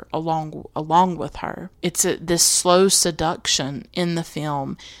her, along with her. It's this slow seduction in the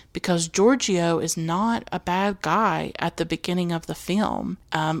film, because Giorgio is not a bad guy at the beginning of the film.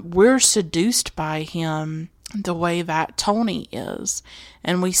 We're seduced by him the way that Tony is.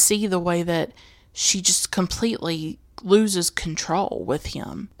 And we see the way that she just completely loses control with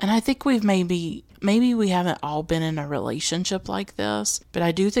him. And I think maybe we haven't all been in a relationship like this, but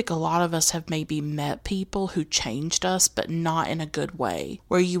I do think a lot of us have maybe met people who changed us, but not in a good way,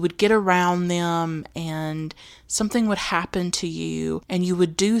 where you would get around them and something would happen to you and you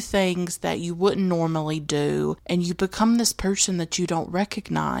would do things that you wouldn't normally do, and you become this person that you don't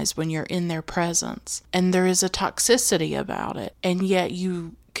recognize when you're in their presence. And there is a toxicity about it, and yet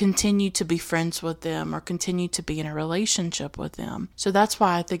you continue to be friends with them or continue to be in a relationship with them. So that's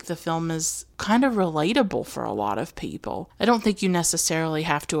why I think the film is kind of relatable for a lot of people. I don't think you necessarily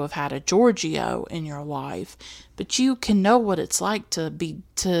have to have had a Giorgio in your life, but you can know what it's like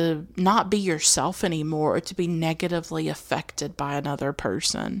to not be yourself anymore, or to be negatively affected by another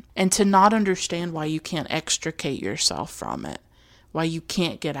person, and to not understand why you can't extricate yourself from it, why you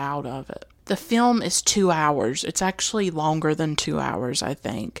can't get out of it. The film is 2 hours. It's actually longer than 2 hours, I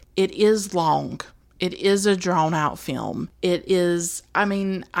think. It is long. It is a drawn-out film. It is,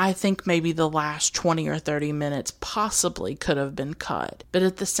 I think maybe the last 20 or 30 minutes possibly could have been cut. But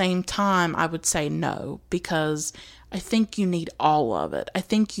at the same time, I would say no, because I think you need all of it. I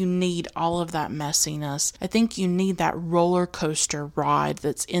think you need all of that messiness. I think you need that roller coaster ride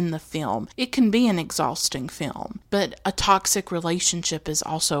that's in the film. It can be an exhausting film, but a toxic relationship is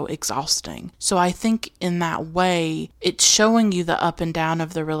also exhausting. So I think in that way, it's showing you the up and down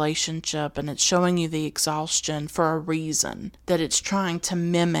of the relationship, and it's showing you the exhaustion for a reason, that it's trying to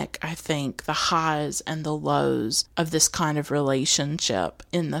mimic, I think, the highs and the lows of this kind of relationship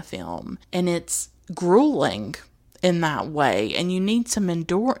in the film. And it's grueling in that way, and you need some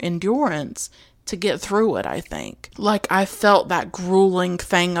endurance to get through it, I think. Like, I felt that grueling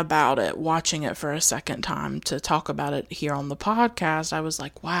thing about it watching it for a second time to talk about it here on the podcast. I was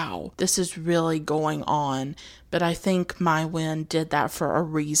like, wow, this is really going on. But I think Mai Wen did that for a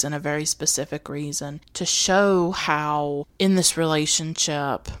reason, a very specific reason, to show how in this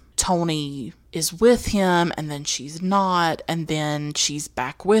relationship Tony is with him, and then she's not, and then she's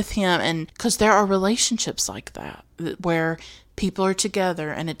back with him. And because there are relationships like that where people are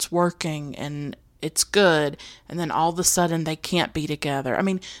together and it's working and it's good, and then all of a sudden they can't be together.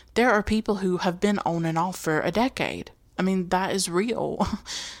 There are people who have been on and off for a decade. That is real.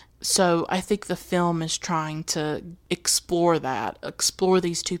 So I think the film is trying to explore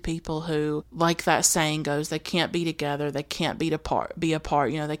these two people who, like that saying goes, they can't be together, they can't be apart,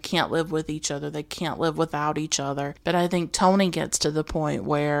 they can't live with each other, they can't live without each other. But I think Tony gets to the point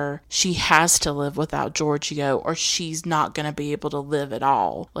where she has to live without Giorgio, or she's not going to be able to live at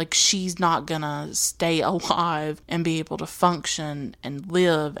all. Like, she's not going to stay alive and be able to function and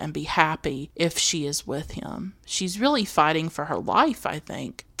live and be happy if she is with him. She's really fighting for her life, I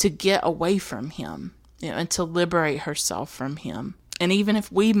think, to get away from him, and to liberate herself from him. And even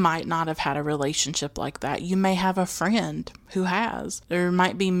if we might not have had a relationship like that, you may have a friend who has. There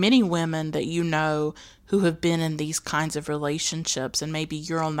might be many women that you know who have been in these kinds of relationships, and maybe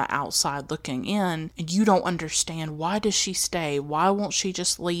you're on the outside looking in and you don't understand, why does she stay? Why won't she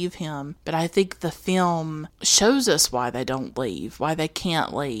just leave him? But I think the film shows us why they don't leave, why they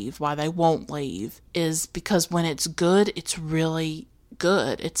can't leave, why they won't leave, is because when it's good, it's really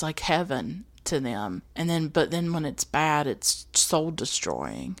good. It's like heaven to them. But then when it's bad, it's soul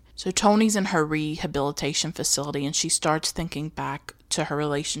destroying. So Tony's in her rehabilitation facility, and she starts thinking back to her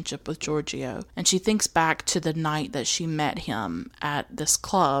relationship with Giorgio. And she thinks back to the night that she met him at this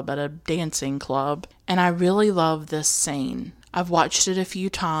club, at a dancing club. And I really love this scene. I've watched it a few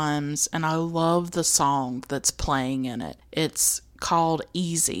times, and I love the song that's playing in it. It's called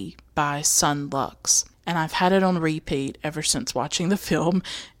Easy by Son Lux. And I've had it on repeat ever since watching the film.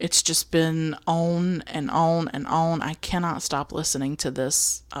 It's just been on and on and on. I cannot stop listening to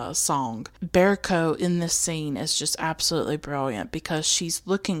this song. Berko in this scene is just absolutely brilliant because she's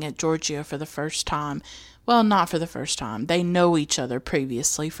looking at Giorgio for the first time. Well, not for the first time. They know each other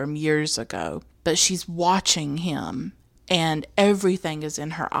previously from years ago. But she's watching him, and everything is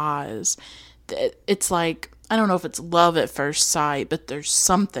in her eyes. It's like, I don't know if it's love at first sight, but there's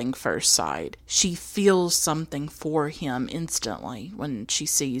something first sight. She feels something for him instantly when she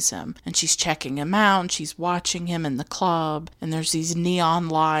sees him. And she's checking him out, and she's watching him in the club. And there's these neon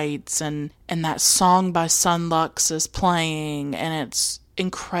lights, and that song by Son Lux is playing. And it's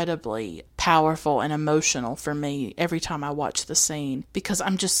incredibly powerful and emotional for me every time I watch the scene. Because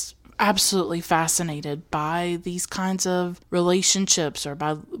I'm just absolutely fascinated by these kinds of relationships or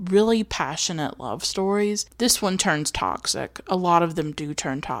by really passionate love stories. This one turns toxic. A lot of them do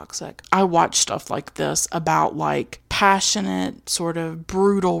turn toxic. I watch stuff like this about like passionate, sort of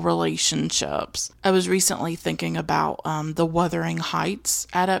brutal relationships. I was recently thinking about the Wuthering Heights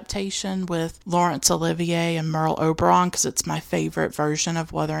adaptation with Laurence Olivier and Merle Oberon, because it's my favorite version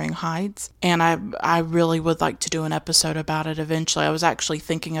of Wuthering Heights. And I really would like to do an episode about it eventually. I was actually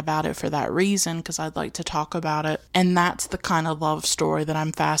thinking about it for that reason, because I'd like to talk about it. And that's the kind of love story that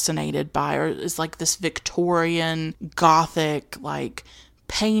I'm fascinated by, or is like this Victorian, gothic, like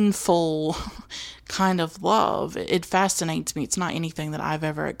painful kind of love. It fascinates me. It's not anything that I've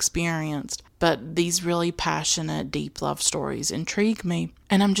ever experienced, but these really passionate, deep love stories intrigue me.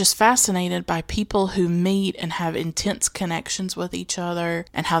 And I'm just fascinated by people who meet and have intense connections with each other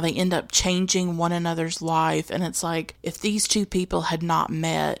and how they end up changing one another's life. And it's like, if these two people had not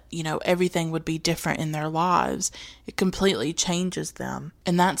met, everything would be different in their lives. It completely changes them.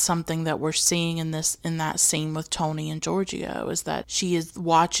 And that's something that we're seeing in that scene with Tony and Giorgio, is that she is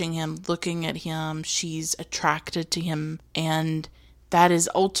watching him, looking at him, she's attracted to him, and that is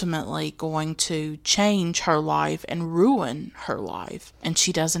ultimately going to change her life and ruin her life. And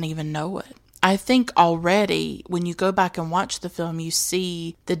she doesn't even know it. I think already when you go back and watch the film, you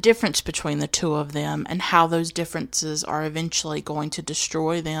see the difference between the two of them and how those differences are eventually going to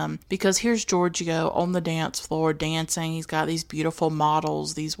destroy them. Because here's Giorgio on the dance floor dancing. He's got these beautiful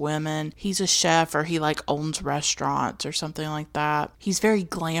models, these women. He's a chef, or he owns restaurants or something like that. He's very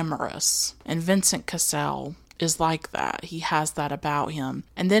glamorous. And Vincent Cassel is like that. He has that about him.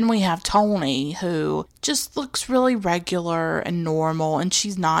 And then we have Tony, who just looks really regular and normal, and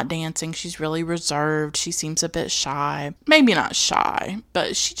she's not dancing. She's really reserved. She seems a bit shy. Maybe not shy,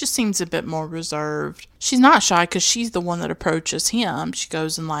 but she just seems a bit more reserved. She's not shy because she's the one that approaches him. She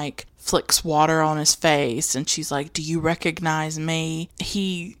goes and flicks water on his face, and she's like, "Do you recognize me?"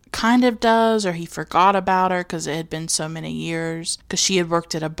 He kind of does, or he forgot about her because it had been so many years, because she had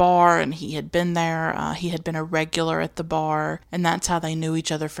worked at a bar and he had been there. He had been a regular at the bar, and that's how they knew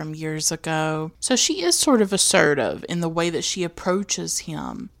each other from years ago. So she is sort of assertive in the way that she approaches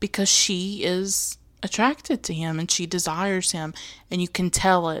him, because she is attracted to him and she desires him, and you can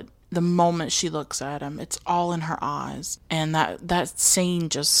tell it the moment she looks at him. It's all in her eyes. And that scene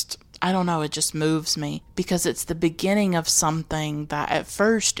just, I don't know, it just moves me, because it's the beginning of something that at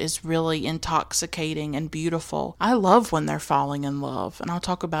first is really intoxicating and beautiful. I love when they're falling in love, and I'll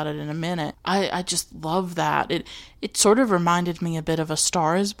talk about it in a minute. I just love that. It sort of reminded me a bit of A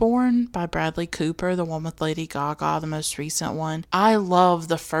Star is Born by Bradley Cooper, the one with Lady Gaga, the most recent one. I love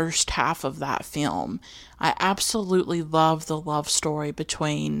the first half of that film. I absolutely love the love story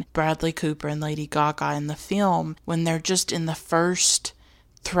between Bradley Cooper and Lady Gaga in the film, when they're just in the first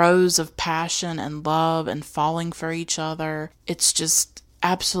throes of passion and love and falling for each other. It's just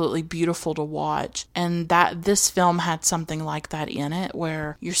absolutely beautiful to watch. And that this film had something like that in it,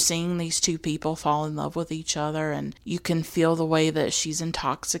 where you're seeing these two people fall in love with each other, and you can feel the way that she's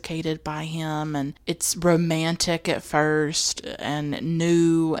intoxicated by him, and it's romantic at first and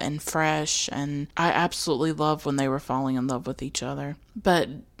new and fresh, and I absolutely love when they were falling in love with each other. But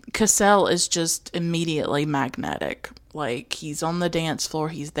Cassel is just immediately magnetic. He's on the dance floor,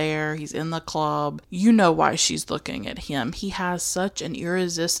 he's there, he's in the club. You know why she's looking at him. He has such an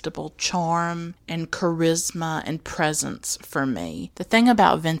irresistible charm and charisma and presence for me. The thing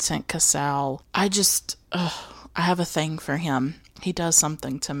about Vincent Cassel, I have a thing for him. He does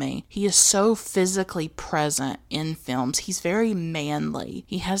something to me. He is so physically present in films. He's very manly.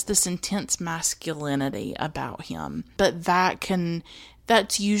 He has this intense masculinity about him. But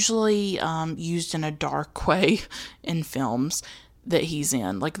that's usually used in a dark way in films that he's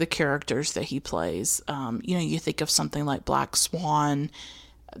in, like the characters that he plays. You think of something like Black Swan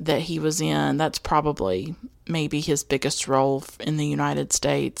that he was in. That's probably maybe his biggest role in the United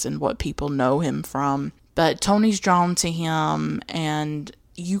States and what people know him from. But Tony's drawn to him, and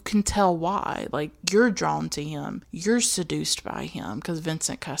you can tell why. Like, you're drawn to him. You're seduced by him, because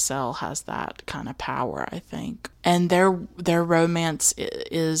Vincent Cassel has that kind of power, I think. And their romance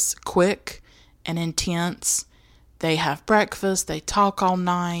is quick and intense. They have breakfast. They talk all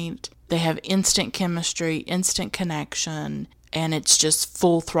night. They have instant chemistry, instant connection. And it's just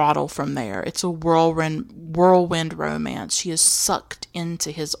full throttle from there. It's a whirlwind romance. She is sucked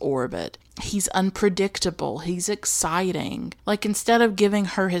into his orbit. He's unpredictable. He's exciting. Like, instead of giving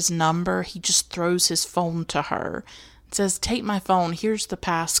her his number, he just throws his phone to her. Says, take my phone. Here's the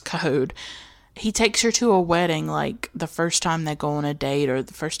passcode. He takes her to a wedding, like the first time they go on a date or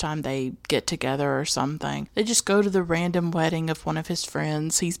the first time they get together or something. They just go to the random wedding of one of his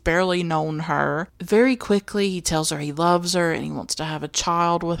friends. He's barely known her. Very quickly, he tells her he loves her and he wants to have a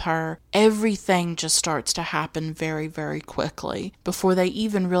child with her. Everything just starts to happen very, very quickly before they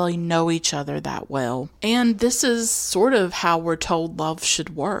even really know each other that well. And this is sort of how we're told love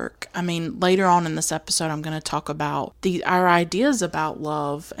should work. I mean, later on in this episode, I'm going to talk about our ideas about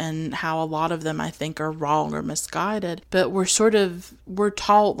love and how a lot of them I think are wrong or misguided, but we're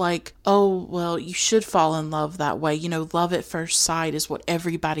taught like, oh, well, you should fall in love that way. Love at first sight is what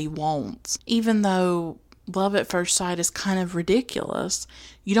everybody wants, even though love at first sight is kind of ridiculous.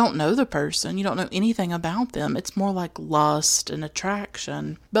 You don't know the person. You don't know anything about them. It's more like lust and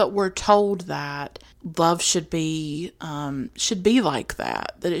attraction. But we're told that love should be like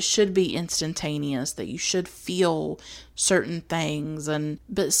that it should be instantaneous, that you should feel certain things.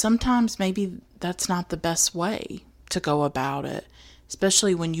 But sometimes maybe that's not the best way to go about it,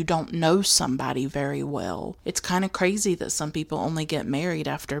 especially when you don't know somebody very well. It's kind of crazy that some people only get married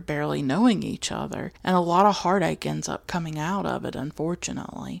after barely knowing each other, and a lot of heartache ends up coming out of it,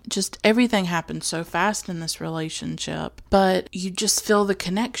 unfortunately. Just everything happens so fast in this relationship, but you just feel the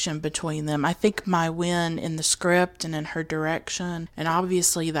connection between them. I think Mai Wen in the script and in her direction, and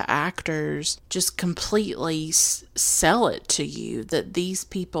obviously the actors, just completely sell it to you that these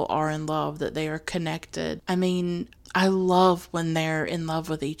people are in love, that they are connected. I mean, I love when they're in love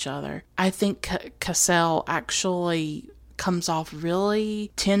with each other. I think Cassel actually comes off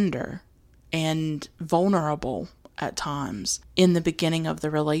really tender and vulnerable at times in the beginning of the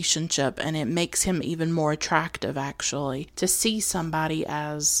relationship, and it makes him even more attractive, actually, to see somebody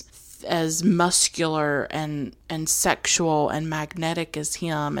as muscular and sexual and magnetic as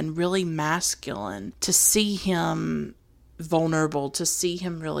him, and really masculine, to see him vulnerable, to see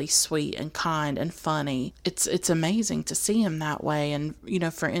him really sweet and kind and funny. It's amazing to see him that way. And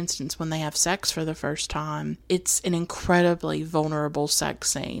for instance, when they have sex for the first time, it's an incredibly vulnerable sex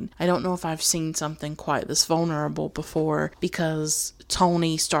scene. I don't know if I've seen something quite this vulnerable before, because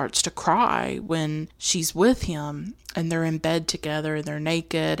Tony starts to cry when she's with him and they're in bed together and they're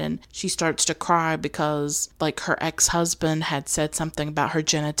naked, and she starts to cry because like her ex-husband had said something about her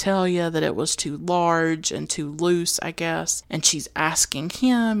genitalia, that it was too large and too loose, I guess, and she's asking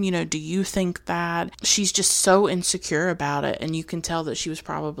him, do you think that? She's just so insecure about it, and you can tell that she was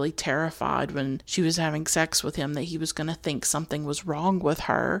probably terrified when she was having sex with him that he was going to think something was wrong with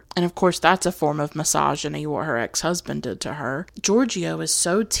her. And of course that's a form of misogyny, what her ex-husband did to her. Giorgio is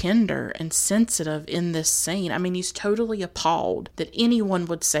so tender and sensitive in this scene. I mean, he's totally appalled that anyone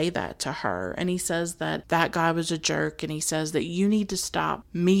would say that to her. And he says that guy was a jerk, and he says that you need to stop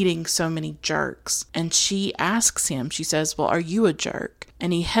meeting so many jerks. And she asks him, she says, well, are you a jerk?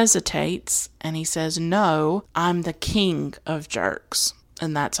 And he hesitates and he says, no, I'm the king of jerks.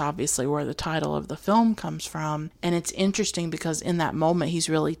 And that's obviously where the title of the film comes from. And it's interesting because in that moment,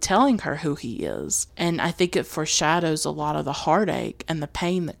 he's really telling her who he is. And I think it foreshadows a lot of the heartache and the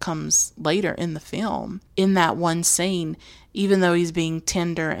pain that comes later in the film. In that one scene, even though he's being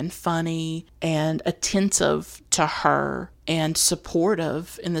tender and funny and attentive to her and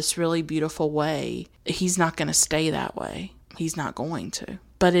supportive in this really beautiful way, he's not going to stay that way. He's not going to.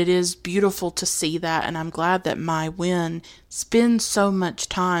 But it is beautiful to see that, and I'm glad that Mai Wen spends so much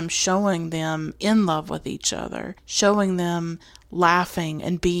time showing them in love with each other, showing them laughing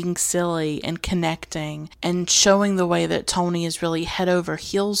and being silly and connecting, and showing the way that Tony is really head over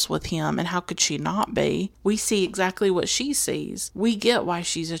heels with him, and how could she not be? We see exactly what she sees. We get why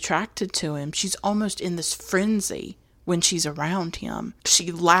she's attracted to him. She's almost in this frenzy when she's around him.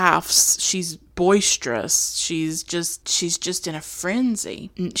 She laughs, she's boisterous, she's just in a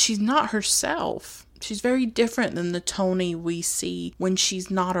frenzy. She's not herself. She's very different than the Toni we see when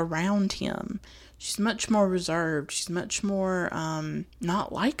she's not around him. She's much more reserved. She's much more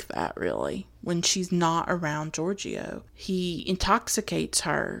not like that, really, when she's not around Giorgio. He intoxicates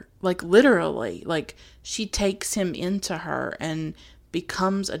her, like literally. Like, she takes him into her and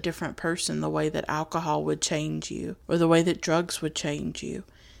becomes a different person, the way that alcohol would change you or the way that drugs would change you.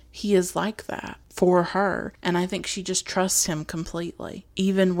 He is like that for her, and I think she just trusts him completely,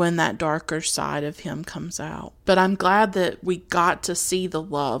 even when that darker side of him comes out. But I'm glad that we got to see the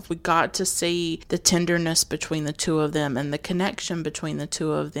love. We got to see the tenderness between the two of them and the connection between the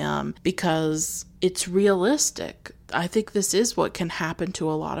two of them, because it's realistic. I think this is what can happen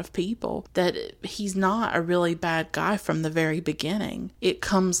to a lot of people, that he's not a really bad guy from the very beginning. It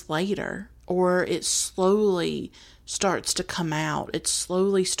comes later, or it slowly starts to come out. It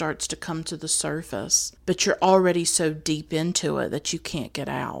slowly starts to come to the surface, but you're already so deep into it that you can't get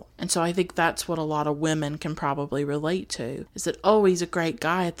out. And so I think that's what a lot of women can probably relate to, is that, oh, he's a great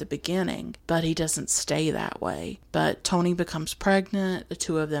guy at the beginning, but he doesn't stay that way. But Toni becomes pregnant, the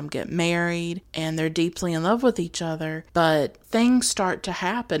two of them get married, and they're deeply in love with each other, but things start to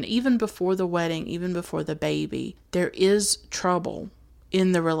happen even before the wedding, even before the baby. There is trouble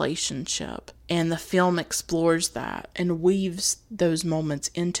in the relationship, and the film explores that and weaves those moments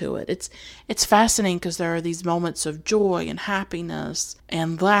into it. It's fascinating because there are these moments of joy and happiness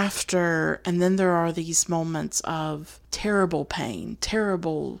and laughter, and then there are these moments of terrible pain,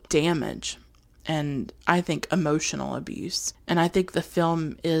 terrible damage, and I think emotional abuse. And I think the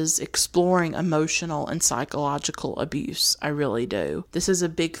film is exploring emotional and psychological abuse. I really do. This is a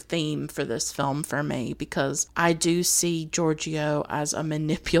big theme for this film for me, because I do see Giorgio as a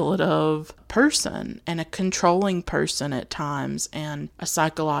manipulative person and a controlling person at times, and a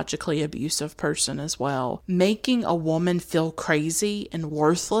psychologically abusive person as well. Making a woman feel crazy and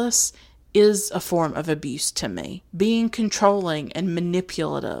worthless is a form of abuse to me. Being controlling and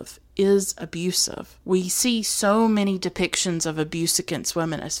manipulative is abusive. We see so many depictions of abuse against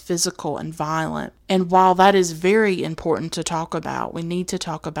women as physical and violent. And while that is very important to talk about, we need to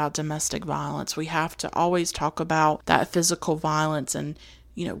talk about domestic violence. We have to always talk about that physical violence, and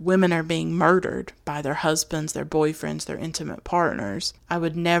women are being murdered by their husbands, their boyfriends, their intimate partners. I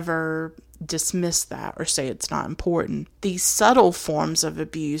would never dismiss that or say it's not important. These subtle forms of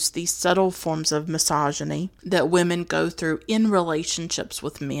abuse, these subtle forms of misogyny that women go through in relationships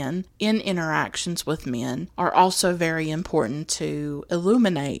with men, in interactions with men, are also very important to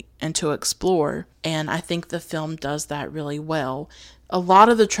illuminate and to explore. And I think the film does that really well. A lot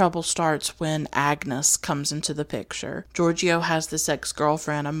of the trouble starts when Agnes comes into the picture. Giorgio has this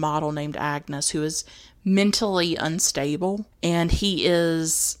ex-girlfriend, a model named Agnes, who is mentally unstable, and he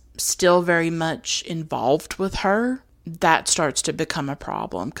is still very much involved with her. That starts to become a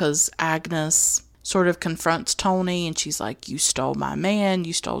problem, because Agnes sort of confronts Toni, and she's like, you stole my man,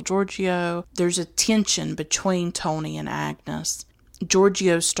 you stole Giorgio. There's a tension between Toni and Agnes.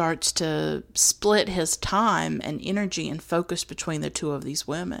 Giorgio starts to split his time and energy and focus between the two of these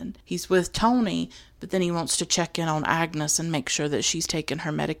women. He's with Toni, but then he wants to check in on Agnes and make sure that she's taking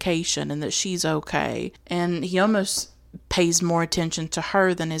her medication and that she's okay. And he almost pays more attention to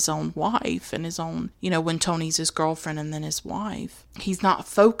her than his own wife and his own, when Toni's his girlfriend and then his wife. He's not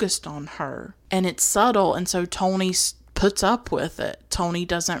focused on her. And it's subtle, and so Toni puts up with it. Toni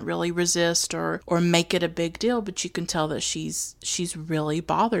doesn't really resist or make it a big deal, but you can tell that she's really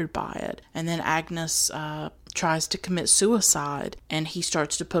bothered by it. And then Agnes tries to commit suicide, and he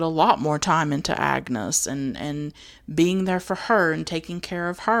starts to put a lot more time into Agnes and being there for her and taking care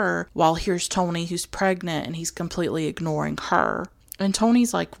of her, while here's Toni who's pregnant and he's completely ignoring her. And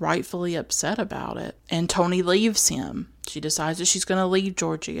Toni's rightfully upset about it. And Toni leaves him. She decides that she's going to leave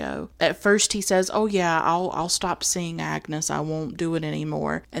Giorgio. At first he says, oh yeah, I'll stop seeing Agnes. I won't do it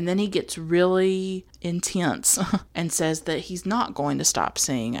anymore. And then he gets really intense and says that he's not going to stop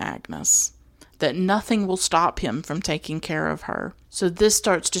seeing Agnes. That nothing will stop him from taking care of her. So this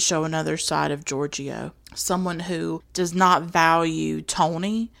starts to show another side of Giorgio. Someone who does not value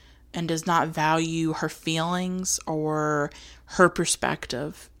Toni and does not value her feelings or her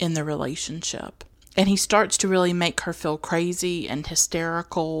perspective in the relationship. And he starts to really make her feel crazy and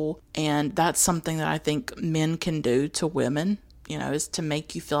hysterical, and that's something that I think men can do to women. is to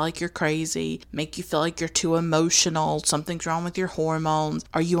make you feel like you're crazy, make you feel like you're too emotional, something's wrong with your hormones,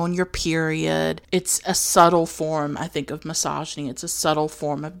 are you on your period? It's a subtle form, I think, of misogyny. It's a subtle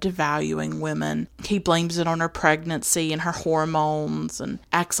form of devaluing women. He blames it on her pregnancy and her hormones and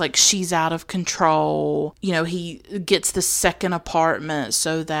acts like she's out of control. He gets the second apartment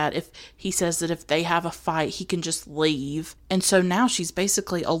so that if they have a fight, he can just leave. And so now she's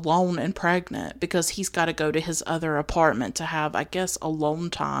basically alone and pregnant because he's got to go to his other apartment to have, I guess, alone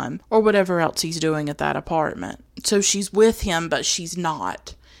time or whatever else he's doing at that apartment. So she's with him, but she's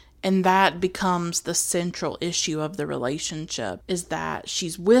not. And that becomes the central issue of the relationship, is that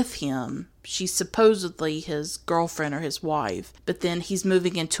she's with him. She's supposedly his girlfriend or his wife, but then he's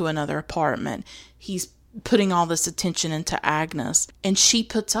moving into another apartment. He's putting all this attention into Agnes, and she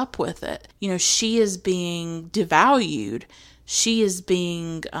puts up with it. She is being devalued. She is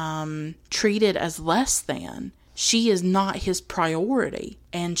being treated as less than. She is not his priority,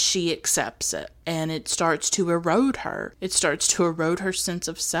 and she accepts it, and it starts to erode her. It starts to erode her sense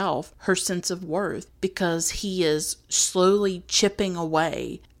of self, her sense of worth, because he is slowly chipping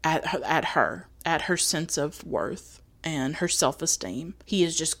away at her sense of worth and her self-esteem. He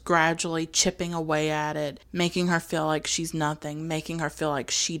is just gradually chipping away at it, making her feel like she's nothing, making her feel like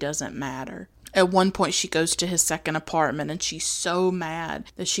she doesn't matter. At one point, she goes to his second apartment, and she's so mad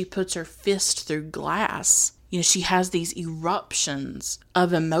that she puts her fist through glass. She has these eruptions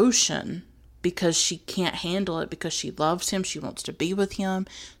of emotion because she can't handle it, because she loves him. She wants to be with him.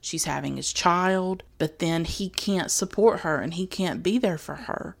 She's having his child, but then he can't support her and he can't be there for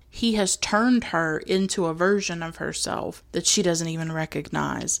her. He has turned her into a version of herself that she doesn't even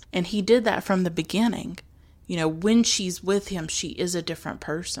recognize. And he did that from the beginning. When she's with him, she is a different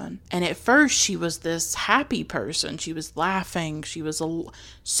person. And at first, she was this happy person. She was laughing. She was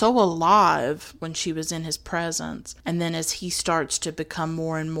so alive when she was in his presence. And then as he starts to become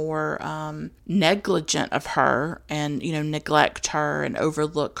more and more negligent of her and, neglect her and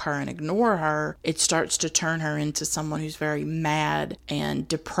overlook her and ignore her, it starts to turn her into someone who's very mad and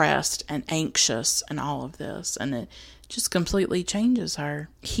depressed and anxious and all of this. And it just completely changes her.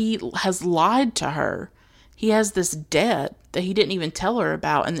 He has lied to her. He has this debt that he didn't even tell her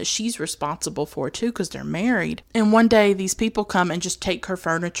about and that she's responsible for too, because they're married. And one day these people come and just take her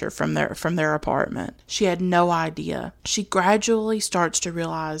furniture from their apartment. She had no idea. She gradually starts to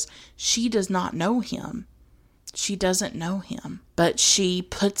realize she does not know him. She doesn't know him, but she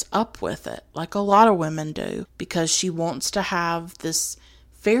puts up with it like a lot of women do, because she wants to have this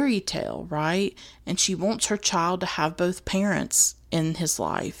fairy tale, right? And she wants her child to have both parents in his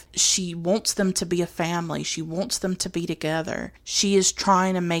life. She wants them to be a family. She wants them to be together. She is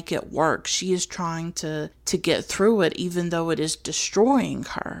trying to make it work. She is trying to get through it, even though it is destroying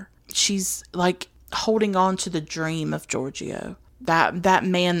her. She's like holding on to the dream of Giorgio. That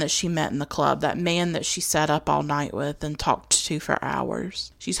man that she met in the club, that man that she sat up all night with and talked to for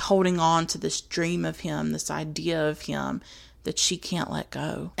hours. She's holding on to this dream of him, this idea of him that she can't let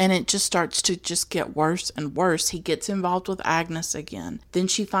go. And it just starts to just get worse and worse. He gets involved with Agnes again. Then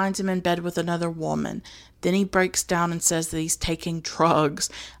she finds him in bed with another woman. Then he breaks down and says that he's taking drugs.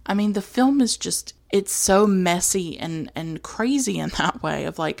 I mean, the film is just, it's so messy and crazy in that way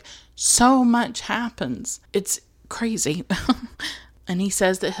of like, so much happens. It's crazy. And he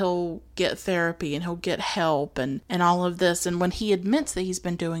says that he'll get therapy and he'll get help and all of this. And when he admits that he's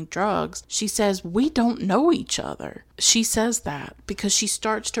been doing drugs, she says, we don't know each other. She says that because she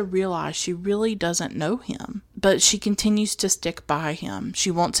starts to realize she really doesn't know him. But she continues to stick by him.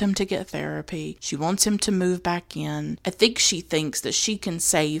 She wants him to get therapy. She wants him to move back in. I think she thinks that she can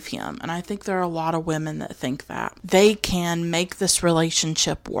save him. And I think there are a lot of women that think that. They can make this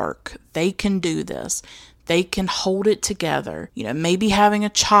relationship work. They can do this. They can hold it together. Maybe having a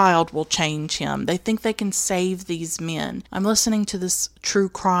child will change him. They think they can save these men. I'm listening to this true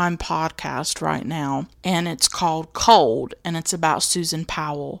crime podcast right now, and it's called Cold, and it's about Susan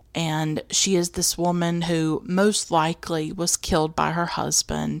Powell. And she is this woman who most likely was killed by her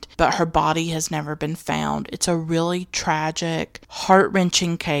husband, but her body has never been found. It's a really tragic,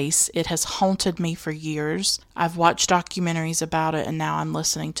 heart-wrenching case. It has haunted me for years. I've watched documentaries about it, and now I'm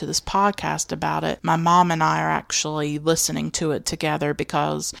listening to this podcast about it. My mom and I are actually listening to it together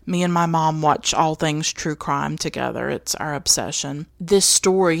because me and my mom watch all things true crime together. It's our obsession. This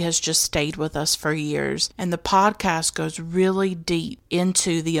story has just stayed with us for years, and the podcast goes really deep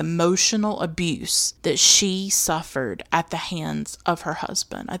into the emotional abuse that she suffered at the hands of her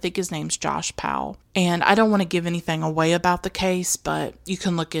husband. I think his name's Josh Powell. And I don't want to give anything away about the case, but you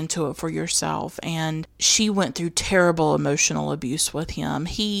can look into it for yourself. And she went through terrible emotional abuse with him.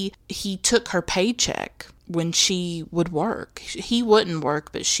 He took her paycheck when she would work. He wouldn't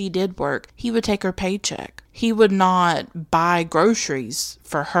work, but she did work. He would take her paycheck. He would not buy groceries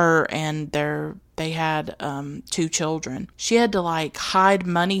for her and they had 2 children. She had to hide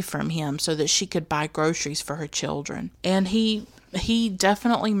money from him so that she could buy groceries for her children. And he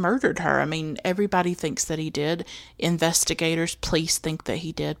definitely murdered her. I mean, everybody thinks that he did. Investigators, police think that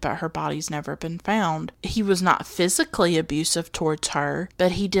he did, but her body's never been found. He was not physically abusive towards her,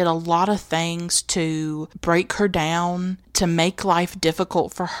 but he did a lot of things to break her down, to make life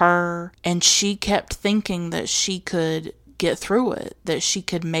difficult for her, and she kept thinking that she could get through it, that she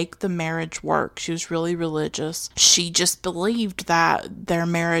could make the marriage work. She was really religious. She just believed that their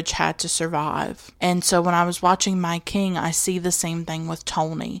marriage had to survive. And so when I was watching My King, I see the same thing with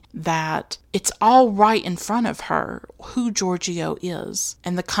Tony, that it's all right in front of her who Giorgio is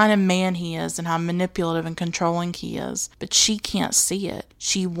and the kind of man he is and how manipulative and controlling he is, but she can't see it.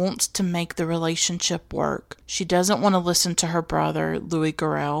 She wants to make the relationship work. She doesn't want to listen to her brother, Louis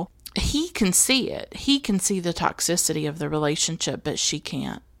Garrel. He can see it. He can see the toxicity of the relationship, but she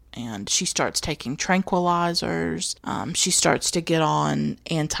can't. And she starts taking tranquilizers. She starts to get on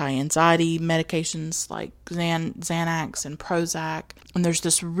anti-anxiety medications like Xanax and Prozac. And there's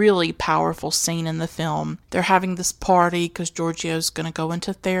this really powerful scene in the film. They're having this party because Giorgio's going to go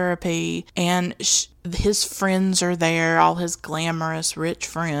into therapy. And his friends are there, all his glamorous, rich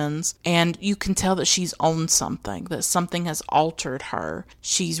friends. And you can tell that she's on something, that something has altered her.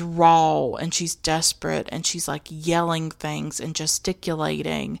 She's raw and she's desperate and she's yelling things and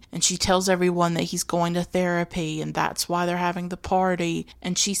gesticulating. And she tells everyone that he's going to therapy and that's why they're having the party.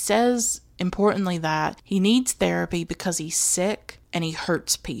 And she says, importantly, that he needs therapy because he's sick and he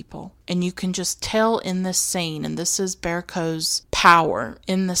hurts people. And you can just tell in this scene, and this is Berco's power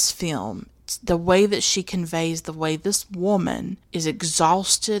in this film, the way that she conveys the way this woman is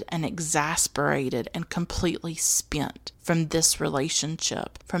exhausted and exasperated and completely spent from this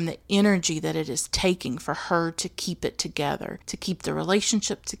relationship, from the energy that it is taking for her to keep it together, to keep the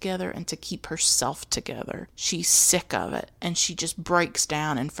relationship together and to keep herself together. She's sick of it and she just breaks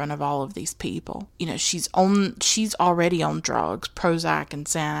down in front of all of these people. You know, she's already on drugs, Prozac and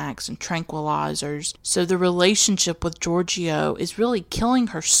Xanax and tranquilizers. So the relationship with Giorgio is really killing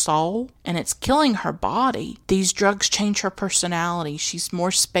her soul and it's killing her body. These drugs change her personality. She's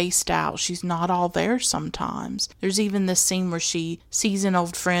more spaced out. She's not all there sometimes. There's even this scene where she sees an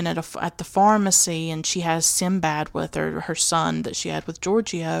old friend at the pharmacy and she has Sinbad with her son that she had with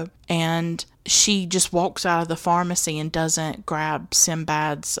Giorgio, and she just walks out of the pharmacy and doesn't grab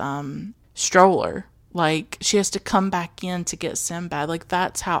Sinbad's stroller. She has to come back in to get Sinbad.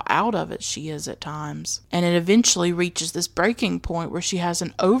 That's how out of it she is at times. And it eventually reaches this breaking point where she has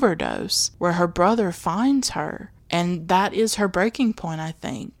an overdose, where her brother finds her. And that is her breaking point, I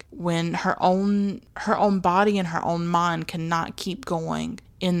think, when her own body and her own mind cannot keep going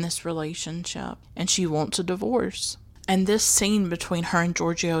in this relationship. And she wants a divorce. And this scene between her and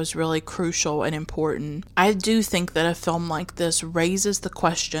Giorgio is really crucial and important. I do think that a film like this raises the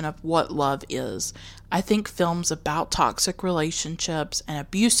question of what love is. I think films about toxic relationships and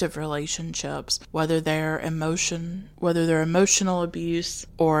abusive relationships, whether they're emotional abuse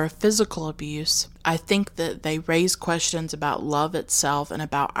or physical abuse, I think that they raise questions about love itself and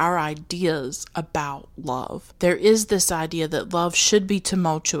about our ideas about love. There is this idea that love should be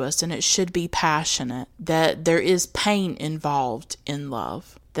tumultuous and it should be passionate, that there is pain involved in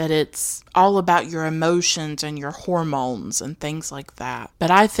love, that it's all about your emotions and your hormones and things like that.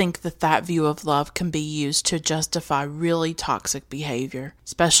 But I think that view of love can be used to justify really toxic behavior,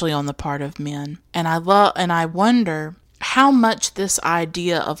 especially on the part of men. And I wonder how much this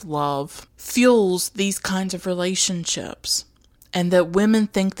idea of love fuels these kinds of relationships, and that women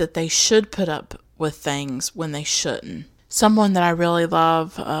think that they should put up with things when they shouldn't. Someone that I really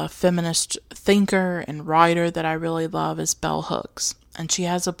love, a feminist thinker and writer that I really love, is Bell Hooks. And she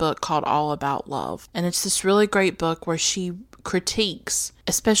has a book called All About Love. And it's this really great book where she critiques,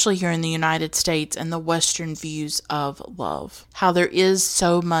 especially here in the United States, and the Western views of love. How there is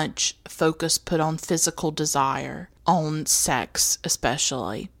so much focus put on physical desire, on sex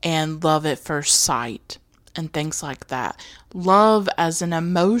especially, and love at first sight, and things like that. Love as an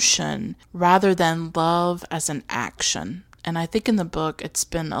emotion rather than love as an action. And I think in the book, it's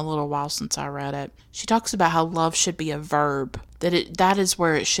been a little while since I read it, she talks about how love should be a verb, that is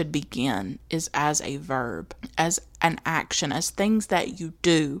where it should begin, is as a verb, as an action, as things that you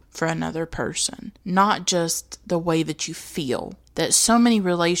do for another person, not just the way that you feel. That so many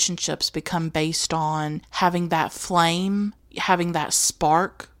relationships become based on having that flame, having that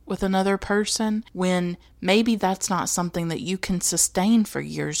spark with another person, when maybe that's not something that you can sustain for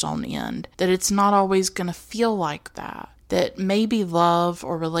years on end, that it's not always going to feel like that. That maybe love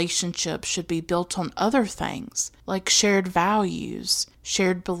or relationship should be built on other things, like shared values,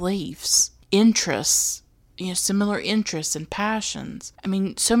 shared beliefs, interests, similar interests and passions. I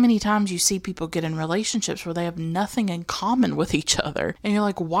mean, so many times you see people get in relationships where they have nothing in common with each other. And you're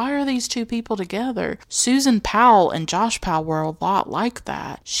like, why are these two people together? Susan Powell and Josh Powell were a lot like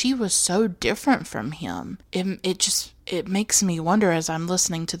that. She was so different from him. It makes me wonder as I'm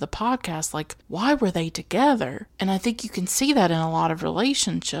listening to the podcast, like, why were they together? And I think you can see that in a lot of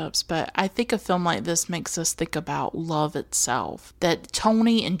relationships, but I think a film like this makes us think about love itself. That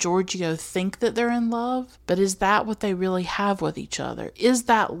Tony and Giorgio think that they're in love, but is that what they really have with each other? Is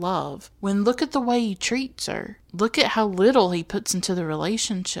that love? When look at the way he treats her. Look at how little he puts into the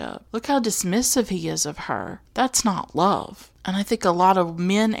relationship. Look how dismissive he is of her. That's not love. And I think a lot of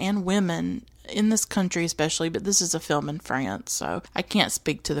men and women in this country especially, but this is a film in France, so I can't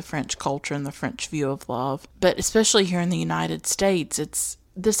speak to the French culture and the French view of love. But especially here in the United States,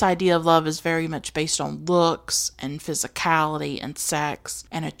 this idea of love is very much based on looks and physicality and sex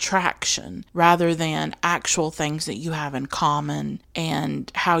and attraction, rather than actual things that you have in common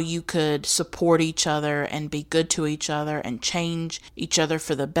and how you could support each other and be good to each other and change each other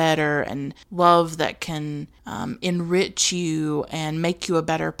for the better, and love that can enrich you and make you a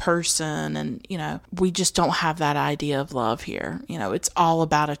better person. And, we just don't have that idea of love here. It's all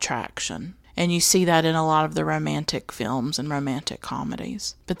about attraction. And you see that in a lot of the romantic films and romantic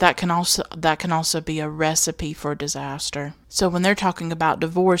comedies. But that can also be a recipe for disaster. So when they're talking about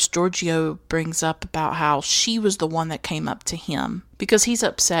divorce, Giorgio brings up about how she was the one that came up to him because he's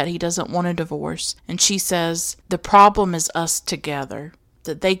upset. He doesn't want a divorce. And she says, the problem is us together,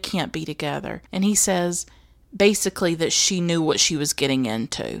 that they can't be together. And he says basically that she knew what she was getting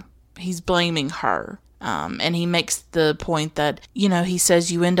into. He's blaming her. And he makes the point that, he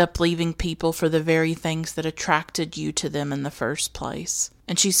says you end up leaving people for the very things that attracted you to them in the first place.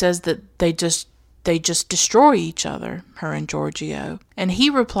 And she says that they just destroy each other, her and Giorgio. And he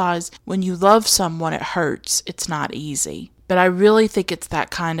replies, when you love someone, it hurts. It's not easy. But I really think it's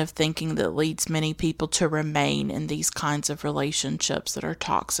that kind of thinking that leads many people to remain in these kinds of relationships that are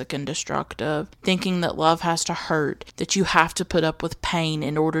toxic and destructive. Thinking that love has to hurt, that you have to put up with pain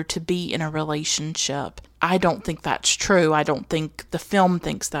in order to be in a relationship. I don't think that's true. I don't think the film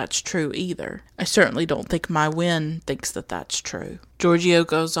thinks that's true either. I certainly don't think My Win thinks that that's true. Giorgio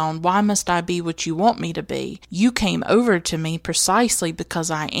goes on, why must I be what you want me to be? You came over to me precisely because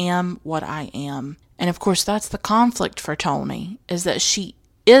I am what I am. And of course, that's the conflict for Tony, is that she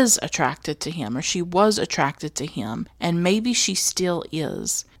is attracted to him, or she was attracted to him, and maybe she still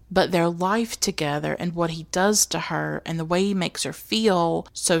is. But their life together and what he does to her and the way he makes her feel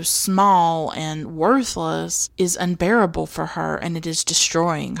so small and worthless is unbearable for her, and it is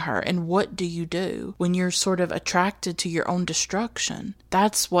destroying her. And what do you do when you're sort of attracted to your own destruction?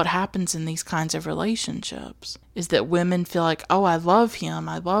 That's what happens in these kinds of relationships, is that women feel like, oh, I love him,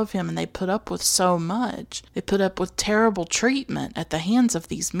 and they put up with so much. They put up with terrible treatment at the hands of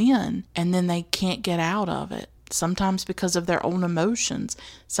these men, and then they can't get out of it. Sometimes because of their own emotions,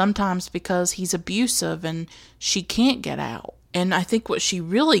 sometimes because he's abusive and she can't get out. And I think what she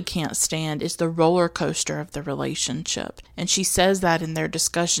really can't stand is the roller coaster of the relationship. And she says that in their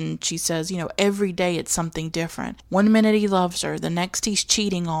discussion. She says, every day it's something different. 1 minute he loves her, the next he's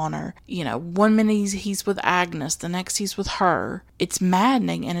cheating on her. 1 minute he's with Agnes, the next he's with her. It's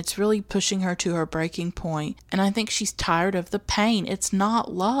maddening, and it's really pushing her to her breaking point. And I think she's tired of the pain. It's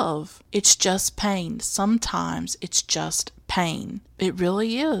not love. It's just pain. Sometimes it's just pain. It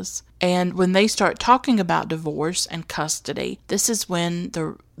really is. And when they start talking about divorce and custody, this is when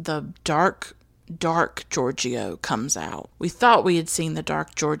the dark Giorgio comes out. We thought we had seen the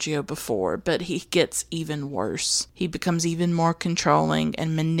dark Giorgio before, but he gets even worse. He becomes even more controlling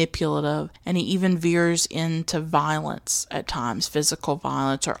and manipulative, and he even veers into violence at times, physical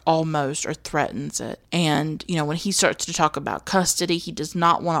violence, or threatens it. And, when he starts to talk about custody, he does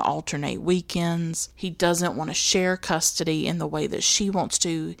not want to alternate weekends. He doesn't want to share custody in the way that she wants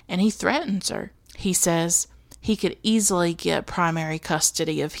to, and he threatens her. He says he could easily get primary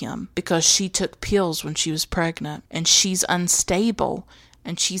custody of him because she took pills when she was pregnant, and she's unstable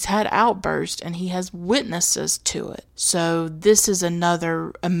and she's had outbursts, and he has witnesses to it. So this is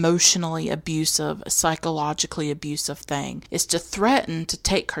another emotionally abusive, psychologically abusive thing, is to threaten to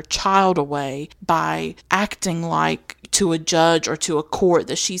take her child away by acting like to a judge or to a court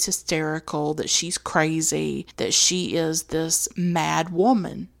that she's hysterical, that she's crazy, that she is this mad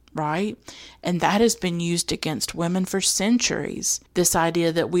woman. Right? And that has been used against women for centuries. This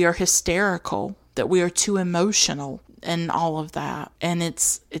idea that we are hysterical, that we are too emotional, and all of that. And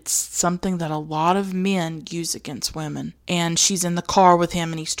it's something that a lot of men use against women. And she's in the car with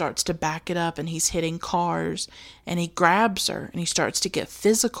him, and he starts to back it up, and he's hitting cars, and he grabs her, and he starts to get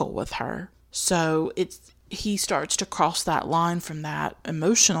physical with her. So he starts to cross that line from that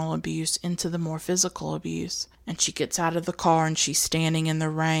emotional abuse into the more physical abuse. And she gets out of the car, and she's standing in the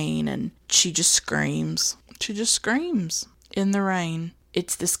rain, and she just screams. She just screams in the rain.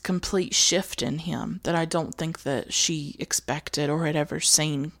 It's this complete shift in him that I don't think that she expected or had ever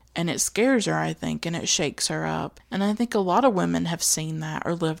seen. And it scares her, I think, and it shakes her up. And I think a lot of women have seen that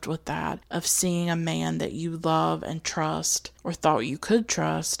or lived with that, of seeing a man that you love and trust or thought you could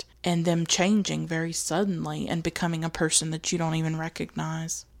trust, and them changing very suddenly and becoming a person that you don't even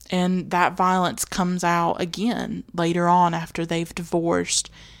recognize. And that violence comes out again later on after they've divorced.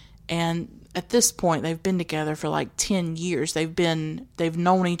 And at this point, they've been together for like 10 years. They've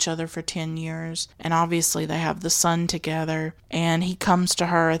known each other for 10 years. And obviously they have the son together. And he comes to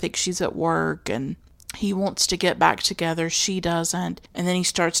her, I think she's at work, and he wants to get back together. She doesn't. And then he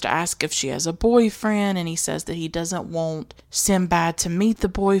starts to ask if she has a boyfriend. And he says that he doesn't want Sinbad to meet the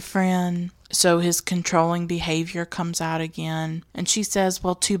boyfriend. So his controlling behavior comes out again. And she says,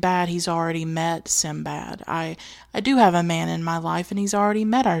 well, too bad he's already met Sinbad. I do have a man in my life, and he's already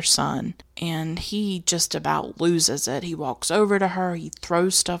met our son. And he just about loses it. He walks over to her. He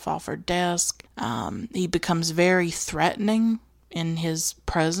throws stuff off her desk. He becomes very threatening in his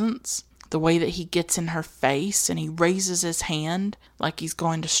presence. The way that he gets in her face, and he raises his hand like he's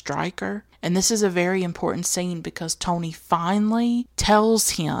going to strike her. And this is a very important scene because Tony finally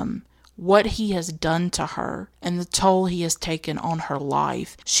tells him what he has done to her and the toll he has taken on her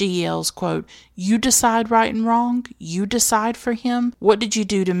life. She yells, quote, "You decide right and wrong? You decide for him? What did you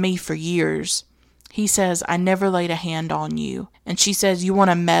do to me for years?" He says, "I never laid a hand on you." And she says, "You want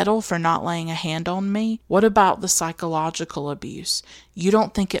a medal for not laying a hand on me? What about the psychological abuse? You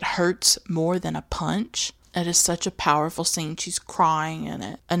don't think it hurts more than a punch?" It is such a powerful scene. She's crying in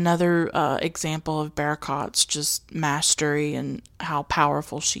it. Another example of Berkot's just mastery and how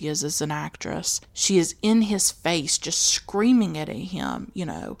powerful she is as an actress. She is in his face, just screaming at him,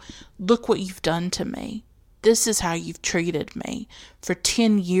 "Look what you've done to me. This is how you've treated me for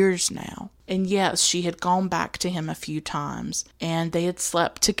 10 years now." And yes, she had gone back to him a few times, and they had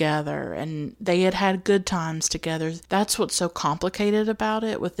slept together, and they had had good times together. That's what's so complicated about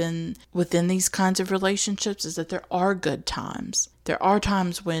it within these kinds of relationships, is that there are good times. There are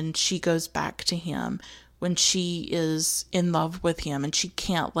times when she goes back to him, when she is in love with him and she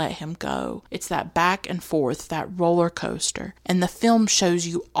can't let him go. It's that back and forth, that roller coaster. And the film shows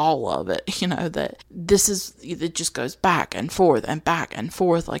you all of it, that it just goes back and forth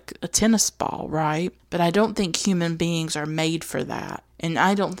like a tennis ball, right? But I don't think human beings are made for that. And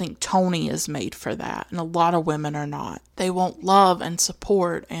I don't think Tony is made for that. And a lot of women are not. They want love and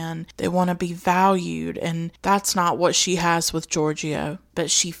support, and they want to be valued. And that's not what she has with Giorgio. But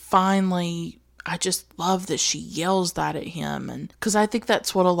she finally, I just love that she yells that at him. And because I think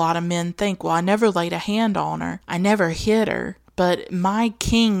that's what a lot of men think. Well, I never laid a hand on her. I never hit her. But my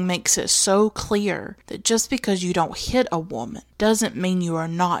king makes it so clear that just because you don't hit a woman doesn't mean you are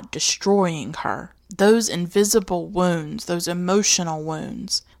not destroying her. Those invisible wounds, those emotional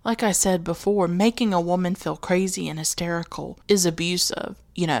wounds, like I said before, making a woman feel crazy and hysterical is abusive.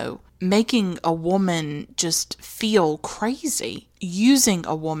 Making a woman just feel crazy, using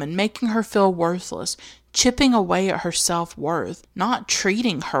a woman, making her feel worthless, chipping away at her self-worth, not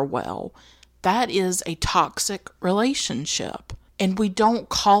treating her well. That is a toxic relationship. And we don't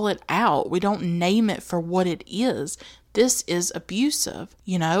call it out. We don't name it for what it is. This is abusive.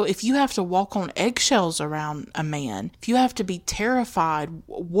 If you have to walk on eggshells around a man, if you have to be terrified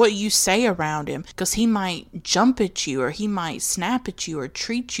what you say around him, because he might jump at you or he might snap at you or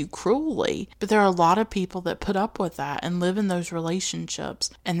treat you cruelly. But there are a lot of people that put up with that and live in those relationships,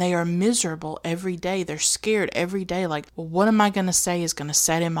 and they are miserable every day. They're scared every day. Like, well, what am I going to say is going to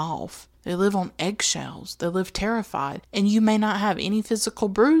set him off? They live on eggshells. They live terrified. And you may not have any physical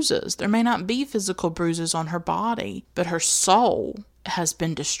bruises. There may not be physical bruises on her body, but her soul has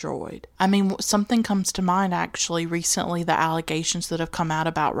been destroyed. I mean, something comes to mind actually recently, the allegations that have come out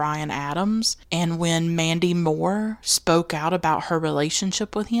about Ryan Adams, and when Mandy Moore spoke out about her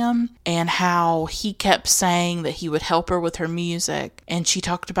relationship with him and how he kept saying that he would help her with her music, and she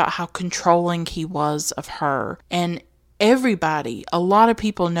talked about how controlling he was of her. And everybody, a lot of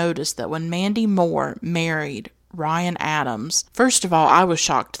people noticed that when Mandy Moore married Ryan Adams, first of all, I was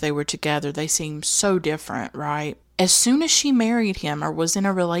shocked they were together. They seemed so different, right? As soon as she married him or was in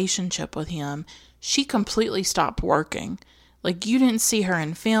a relationship with him, she completely stopped working. Like, you didn't see her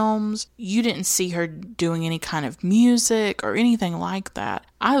in films, you didn't see her doing any kind of music or anything like that.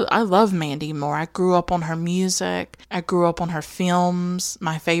 I love Mandy Moore. I grew up on her music. I grew up on her films.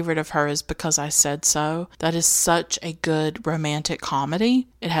 My favorite of her is Because I Said So. That is such a good romantic comedy.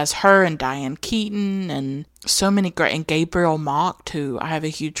 It has her and Diane Keaton and so many great, and Gabriel Macht, who I have a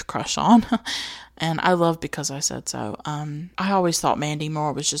huge crush on. And I love Because I Said So. I always thought Mandy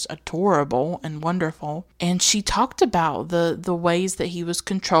Moore was just adorable and wonderful. And she talked about the ways that he was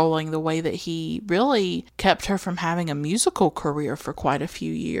controlling, the way that he really kept her from having a musical career for quite a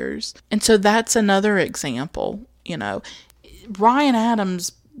few years. And so that's another example. Ryan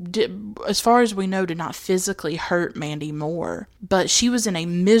Adams, as far as we know, did not physically hurt Mandy Moore, but she was in a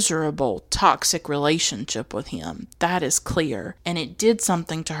miserable, toxic relationship with him. That is clear. And it did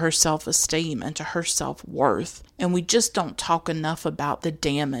something to her self-esteem and to her self-worth. And we just don't talk enough about the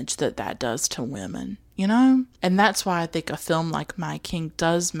damage that does to women. And that's why I think a film like My King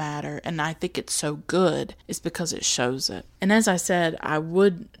does matter, and I think it's so good, is because it shows it. And as I said, I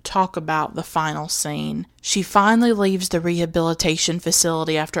would talk about the final scene. She finally leaves the rehabilitation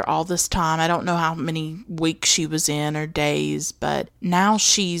facility after all this time. I don't know how many weeks she was in or days, but now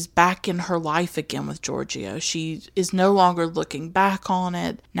she's back in her life again with Giorgio. She is no longer looking back on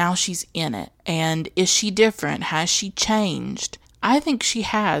it. Now she's in it. And is she different? Has she changed? I think she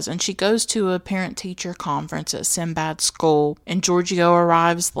has, and she goes to a parent-teacher conference at Sinbad's school, and Giorgio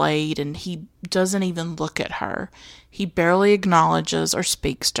arrives late, and he doesn't even look at her. He barely acknowledges or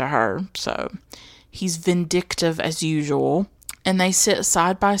speaks to her, so he's vindictive as usual. And they sit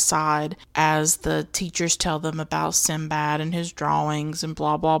side by side as the teachers tell them about Sinbad and his drawings and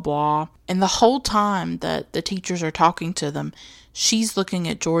blah, blah, blah. And the whole time that the teachers are talking to them, she's looking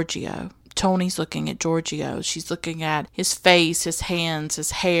at Giorgio. Tony's looking at Giorgio. She's looking at his face, his hands,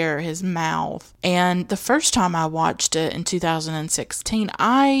 his hair, his mouth. And the first time I watched it in 2016,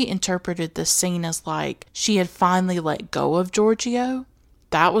 I interpreted the scene as like she had finally let go of Giorgio.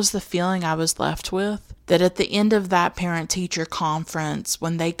 That was the feeling I was left with. That at the end of that parent-teacher conference,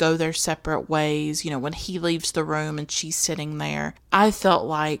 when they go their separate ways, when he leaves the room and she's sitting there, I felt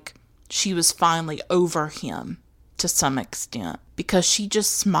like she was finally over him to some extent, because she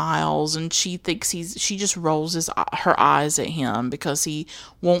just smiles and she thinks she just rolls her eyes at him because he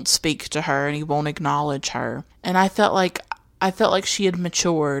won't speak to her and he won't acknowledge her. And I felt like she had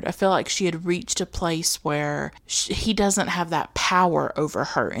matured. I felt like she had reached a place where he doesn't have that power over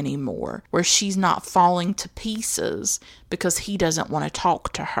her anymore, where she's not falling to pieces because he doesn't want to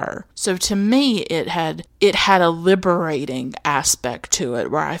talk to her. So to me, it had a liberating aspect to it,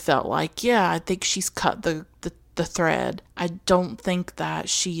 where I felt like, yeah, I think she's cut the thread. I don't think that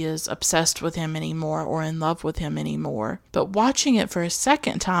she is obsessed with him anymore or in love with him anymore. But watching it for a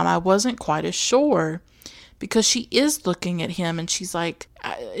second time, I wasn't quite as sure, because she is looking at him and she's like,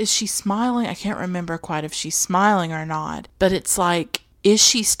 is she smiling? I can't remember quite if she's smiling or not. But it's like, is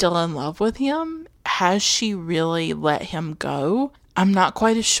she still in love with him? Has she really let him go? I'm not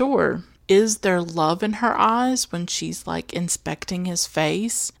quite as sure. Is there love in her eyes when she's like inspecting his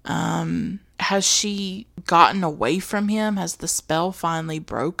face? Has she gotten away from him? Has the spell finally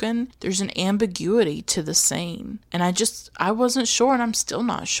broken? There's an ambiguity to the scene. And I wasn't sure, and I'm still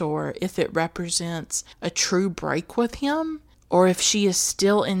not sure if it represents a true break with him, or if she is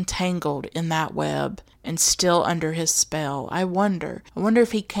still entangled in that web and still under his spell. I wonder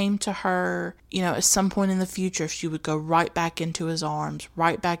if he came to her, at some point in the future, if she would go right back into his arms,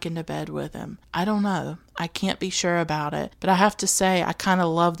 right back into bed with him. I don't know. I can't be sure about it, but I have to say I kind of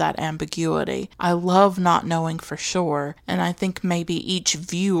love that ambiguity. I love not knowing for sure, and I think maybe each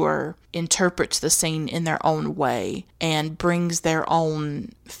viewer interprets the scene in their own way and brings their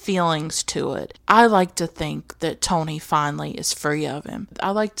own feelings to it. I like to think that Tony finally is free of him. I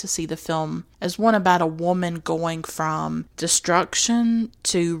like to see the film as one about a woman going from destruction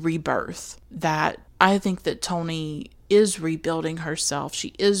to rebirth. That I think that Tony is rebuilding herself.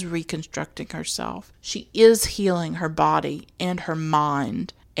 She is reconstructing herself. She is healing her body and her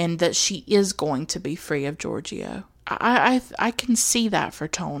mind, and that she is going to be free of Giorgio. I can see that for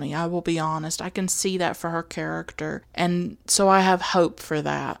Toni. I will be honest. I can see that for her character. And so I have hope for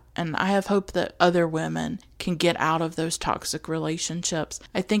that. And I have hope that other women can get out of those toxic relationships.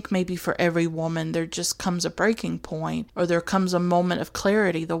 I think maybe for every woman, there just comes a breaking point, or there comes a moment of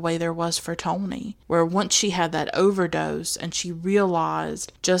clarity the way there was for Toni, where once she had that overdose and she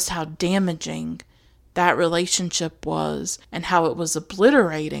realized just how damaging that relationship was and how it was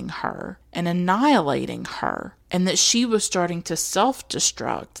obliterating her and annihilating her, and that she was starting to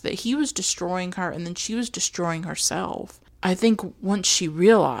self-destruct, that he was destroying her and then she was destroying herself. I think once she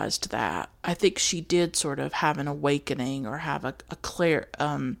realized that, I think she did sort of have an awakening or have a clear,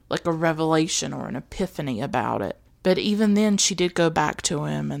 like a revelation or an epiphany about it. But even then, she did go back to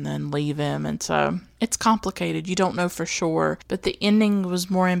him and then leave him. And so it's complicated. You don't know for sure. But the ending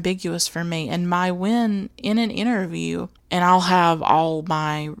was more ambiguous for me. And Mai Wen, in an interview, and I'll have all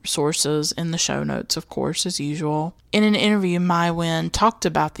my sources in the show notes, of course, as usual. In an interview, Mai Wen talked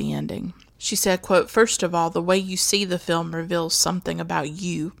about the ending. She said, quote, "First of all, the way you see the film reveals something about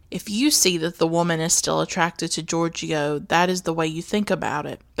you. If you see that the woman is still attracted to Giorgio, that is the way you think about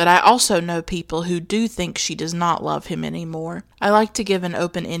it. But I also know people who do think she does not love him anymore. I like to give an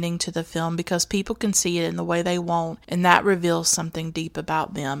open ending to the film because people can see it in the way they want, and that reveals something deep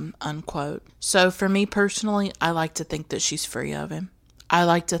about them," unquote. So for me personally, I like to think that she's free of him. I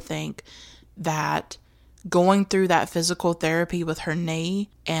like to think that going through that physical therapy with her knee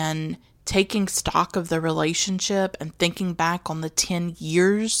and taking stock of the relationship and thinking back on the 10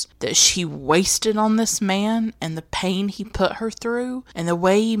 years that she wasted on this man and the pain he put her through and the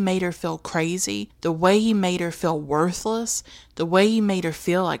way he made her feel crazy, the way he made her feel worthless, the way he made her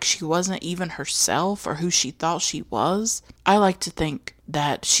feel like she wasn't even herself or who she thought she was. I like to think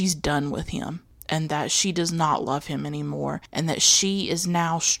that she's done with him, and that she does not love him anymore, and that she is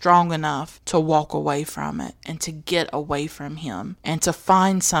now strong enough to walk away from it and to get away from him and to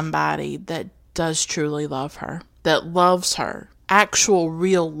find somebody that does truly love her, that loves her, actual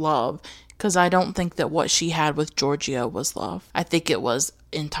real love, because I don't think that what she had with Giorgio was love. I think it was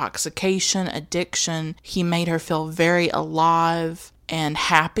intoxication, addiction. He made her feel very alive and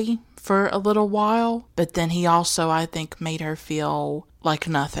happy for a little while, but then he also, I think, made her feel like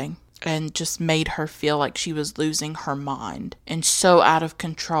nothing. And just made her feel like she was losing her mind and so out of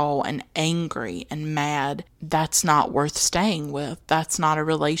control and angry and mad. That's not worth staying with. That's not a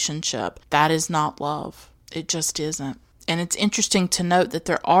relationship. That is not love. It just isn't. And it's interesting to note that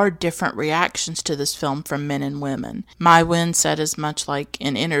there are different reactions to this film from men and women. Mai Wen said as much, like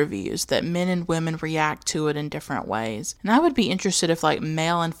in interviews, that men and women react to it in different ways. And I would be interested if like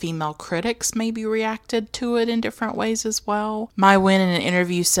male and female critics maybe reacted to it in different ways as well. Mai Wen in an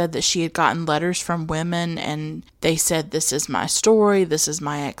interview said that she had gotten letters from women and they said, "This is my story, this is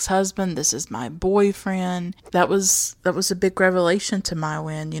my ex-husband, this is my boyfriend." That was a big revelation to Mai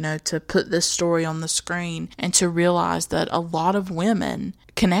Wen, to put this story on the screen and to realize that a lot of women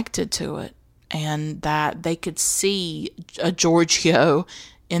connected to it and that they could see a Giorgio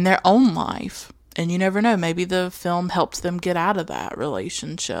in their own life. And you never know, maybe the film helped them get out of that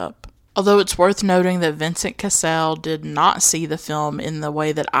relationship. Although it's worth noting that Vincent Cassel did not see the film in the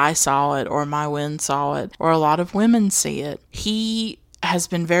way that I saw it or Mai Wen saw it or a lot of women see it. He has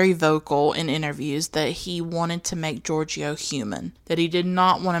been very vocal in interviews that he wanted to make Giorgio human, that he did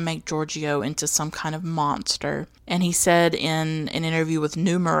not want to make Giorgio into some kind of monster. And he said in an interview with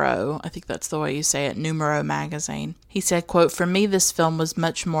Numero, I think that's the way you say it, Numero magazine, he said, quote, "For me, this film was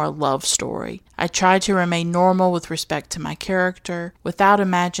much more a love story. I tried to remain normal with respect to my character, without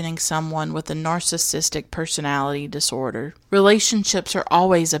imagining someone with a narcissistic personality disorder. Relationships are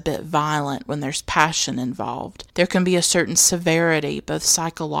always a bit violent when there's passion involved. There can be a certain severity, both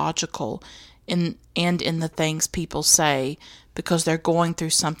psychological and in the things people say, because they're going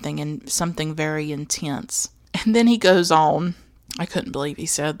through something very intense." And then he goes on, I couldn't believe he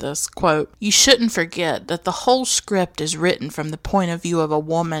said this, quote, "You shouldn't forget that the whole script is written from the point of view of a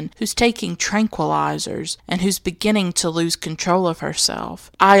woman who's taking tranquilizers and who's beginning to lose control of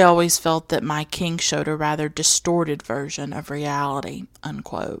herself. I always felt that my king showed a rather distorted version of reality,"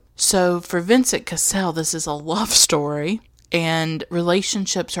 unquote. So for Vincent Cassel, this is a love story. And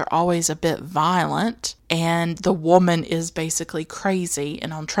relationships are always a bit violent, and the woman is basically crazy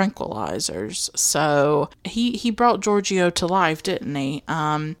and on tranquilizers. So he brought Giorgio to life, didn't he?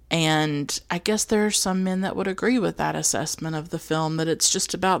 And I guess there are some men that would agree with that assessment of the film, that it's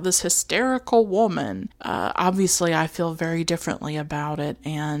just about this hysterical woman. Obviously, I feel very differently about it,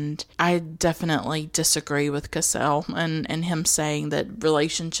 and I definitely disagree with Cassel and him saying that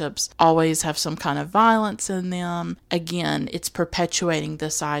relationships always have some kind of violence in them. Again, and it's perpetuating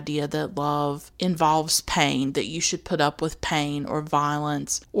this idea that love involves pain, that you should put up with pain or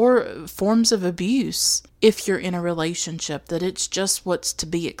violence or forms of abuse if you're in a relationship, that it's just what's to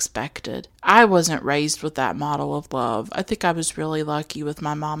be expected. I wasn't raised with that model of love. I think I was really lucky with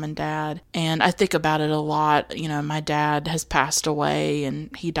my mom and dad, and I think about it a lot. My dad has passed away,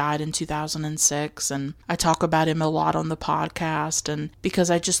 and he died in 2006, and I talk about him a lot on the podcast, and because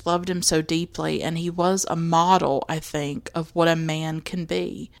I just loved him so deeply, and he was a model, I think, of what a man can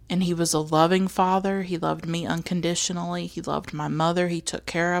be. And he was a loving father. He loved me unconditionally. He loved my mother. He took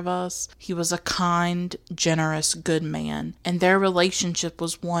care of us. He was a kind, generous, good man. And their relationship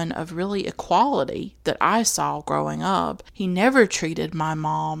was one of really equality that I saw growing up. He never treated my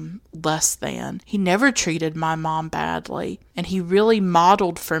mom less than. He never treated my mom badly. And he really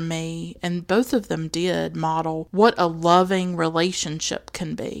modeled for me, and both of them did model what a loving relationship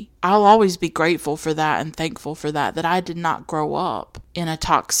can be. I'll always be grateful for that and thankful for that I did not grow up in a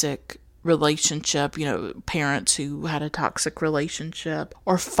toxic relationship, parents who had a toxic relationship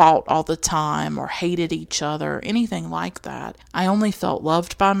or fought all the time or hated each other, anything like that. I only felt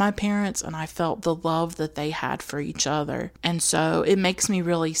loved by my parents, and I felt the love that they had for each other. And so it makes me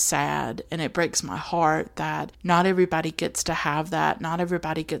really sad, and it breaks my heart that not everybody gets to have that, not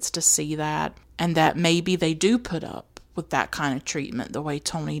everybody gets to see that, and that maybe they do put up with that kind of treatment the way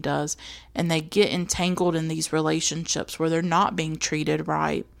Tony does, and they get entangled in these relationships where they're not being treated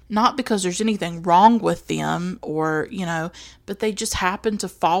right. Not because there's anything wrong with them or, but they just happen to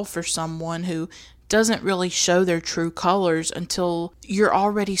fall for someone who doesn't really show their true colors until you're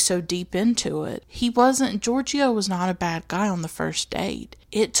already so deep into it. Giorgio was not a bad guy on the first date.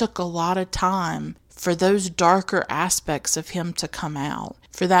 It took a lot of time for those darker aspects of him to come out,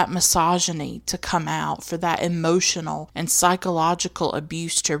 for that misogyny to come out, for that emotional and psychological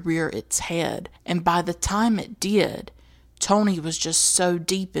abuse to rear its head. And by the time it did, Tony was just so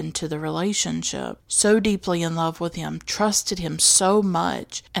deep into the relationship, so deeply in love with him, trusted him so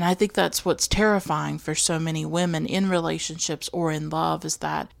much. And I think that's what's terrifying for so many women in relationships or in love, is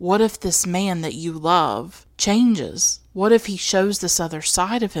that what if this man that you love changes? What if he shows this other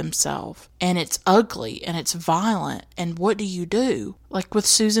side of himself and it's ugly and it's violent? And what do you do? Like with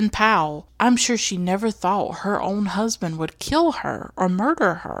Susan Powell, I'm sure she never thought her own husband would kill her or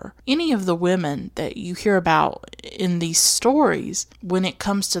murder her. Any of the women that you hear about in these stories, when it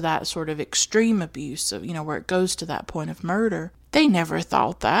comes to that sort of extreme abuse of, where it goes to that point of murder, they never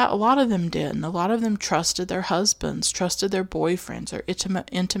thought that. A lot of them didn't. A lot of them trusted their husbands, trusted their boyfriends or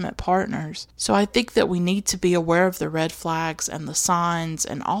intimate partners. So I think that we need to be aware of the red flags and the signs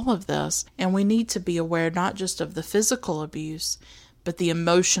and all of this. And we need to be aware not just of the physical abuse, but the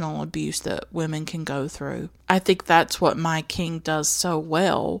emotional abuse that women can go through. I think that's what My King does so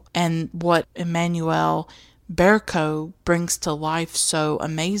well, and what Emmanuelle Berko brings to life so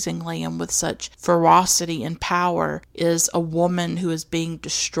amazingly and with such ferocity and power, is a woman who is being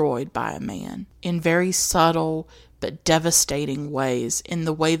destroyed by a man in very subtle but devastating ways, in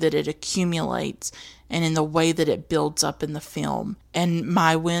the way that it accumulates and in the way that it builds up in the film. And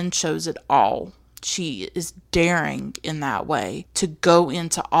My Win shows it all. She is daring in that way to go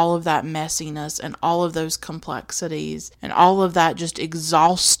into all of that messiness and all of those complexities and all of that just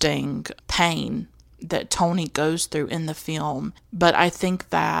exhausting pain that Tony goes through in the film. But I think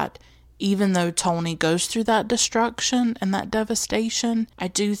that even though Tony goes through that destruction and that devastation, I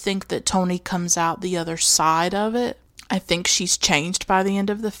do think that Tony comes out the other side of it. I think she's changed by the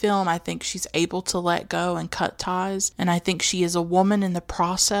end of the film. I think she's able to let go and cut ties. And I think she is a woman in the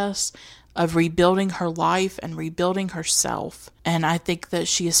process of rebuilding her life and rebuilding herself. And I think that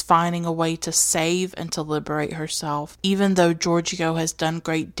she is finding a way to save and to liberate herself. Even though Giorgio has done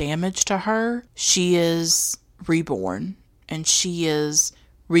great damage to her, she is reborn and she is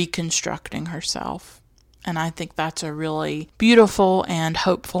reconstructing herself. And I think that's a really beautiful and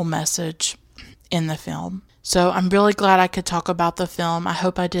hopeful message in the film. So I'm really glad I could talk about the film. I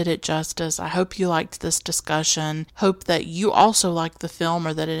hope I did it justice. I hope you liked this discussion. Hope that you also like the film,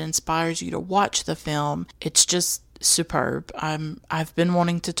 or that it inspires you to watch the film. It's just superb. I've been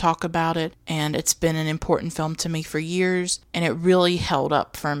wanting to talk about it, and it's been an important film to me for years, and it really held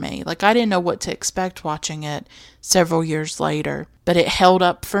up for me. Like, I didn't know what to expect watching it several years later, but it held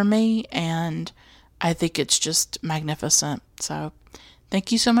up for me, and I think it's just magnificent. So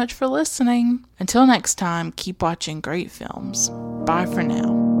thank you so much for listening. Until next time, keep watching great films. Bye for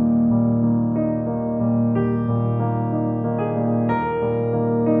now.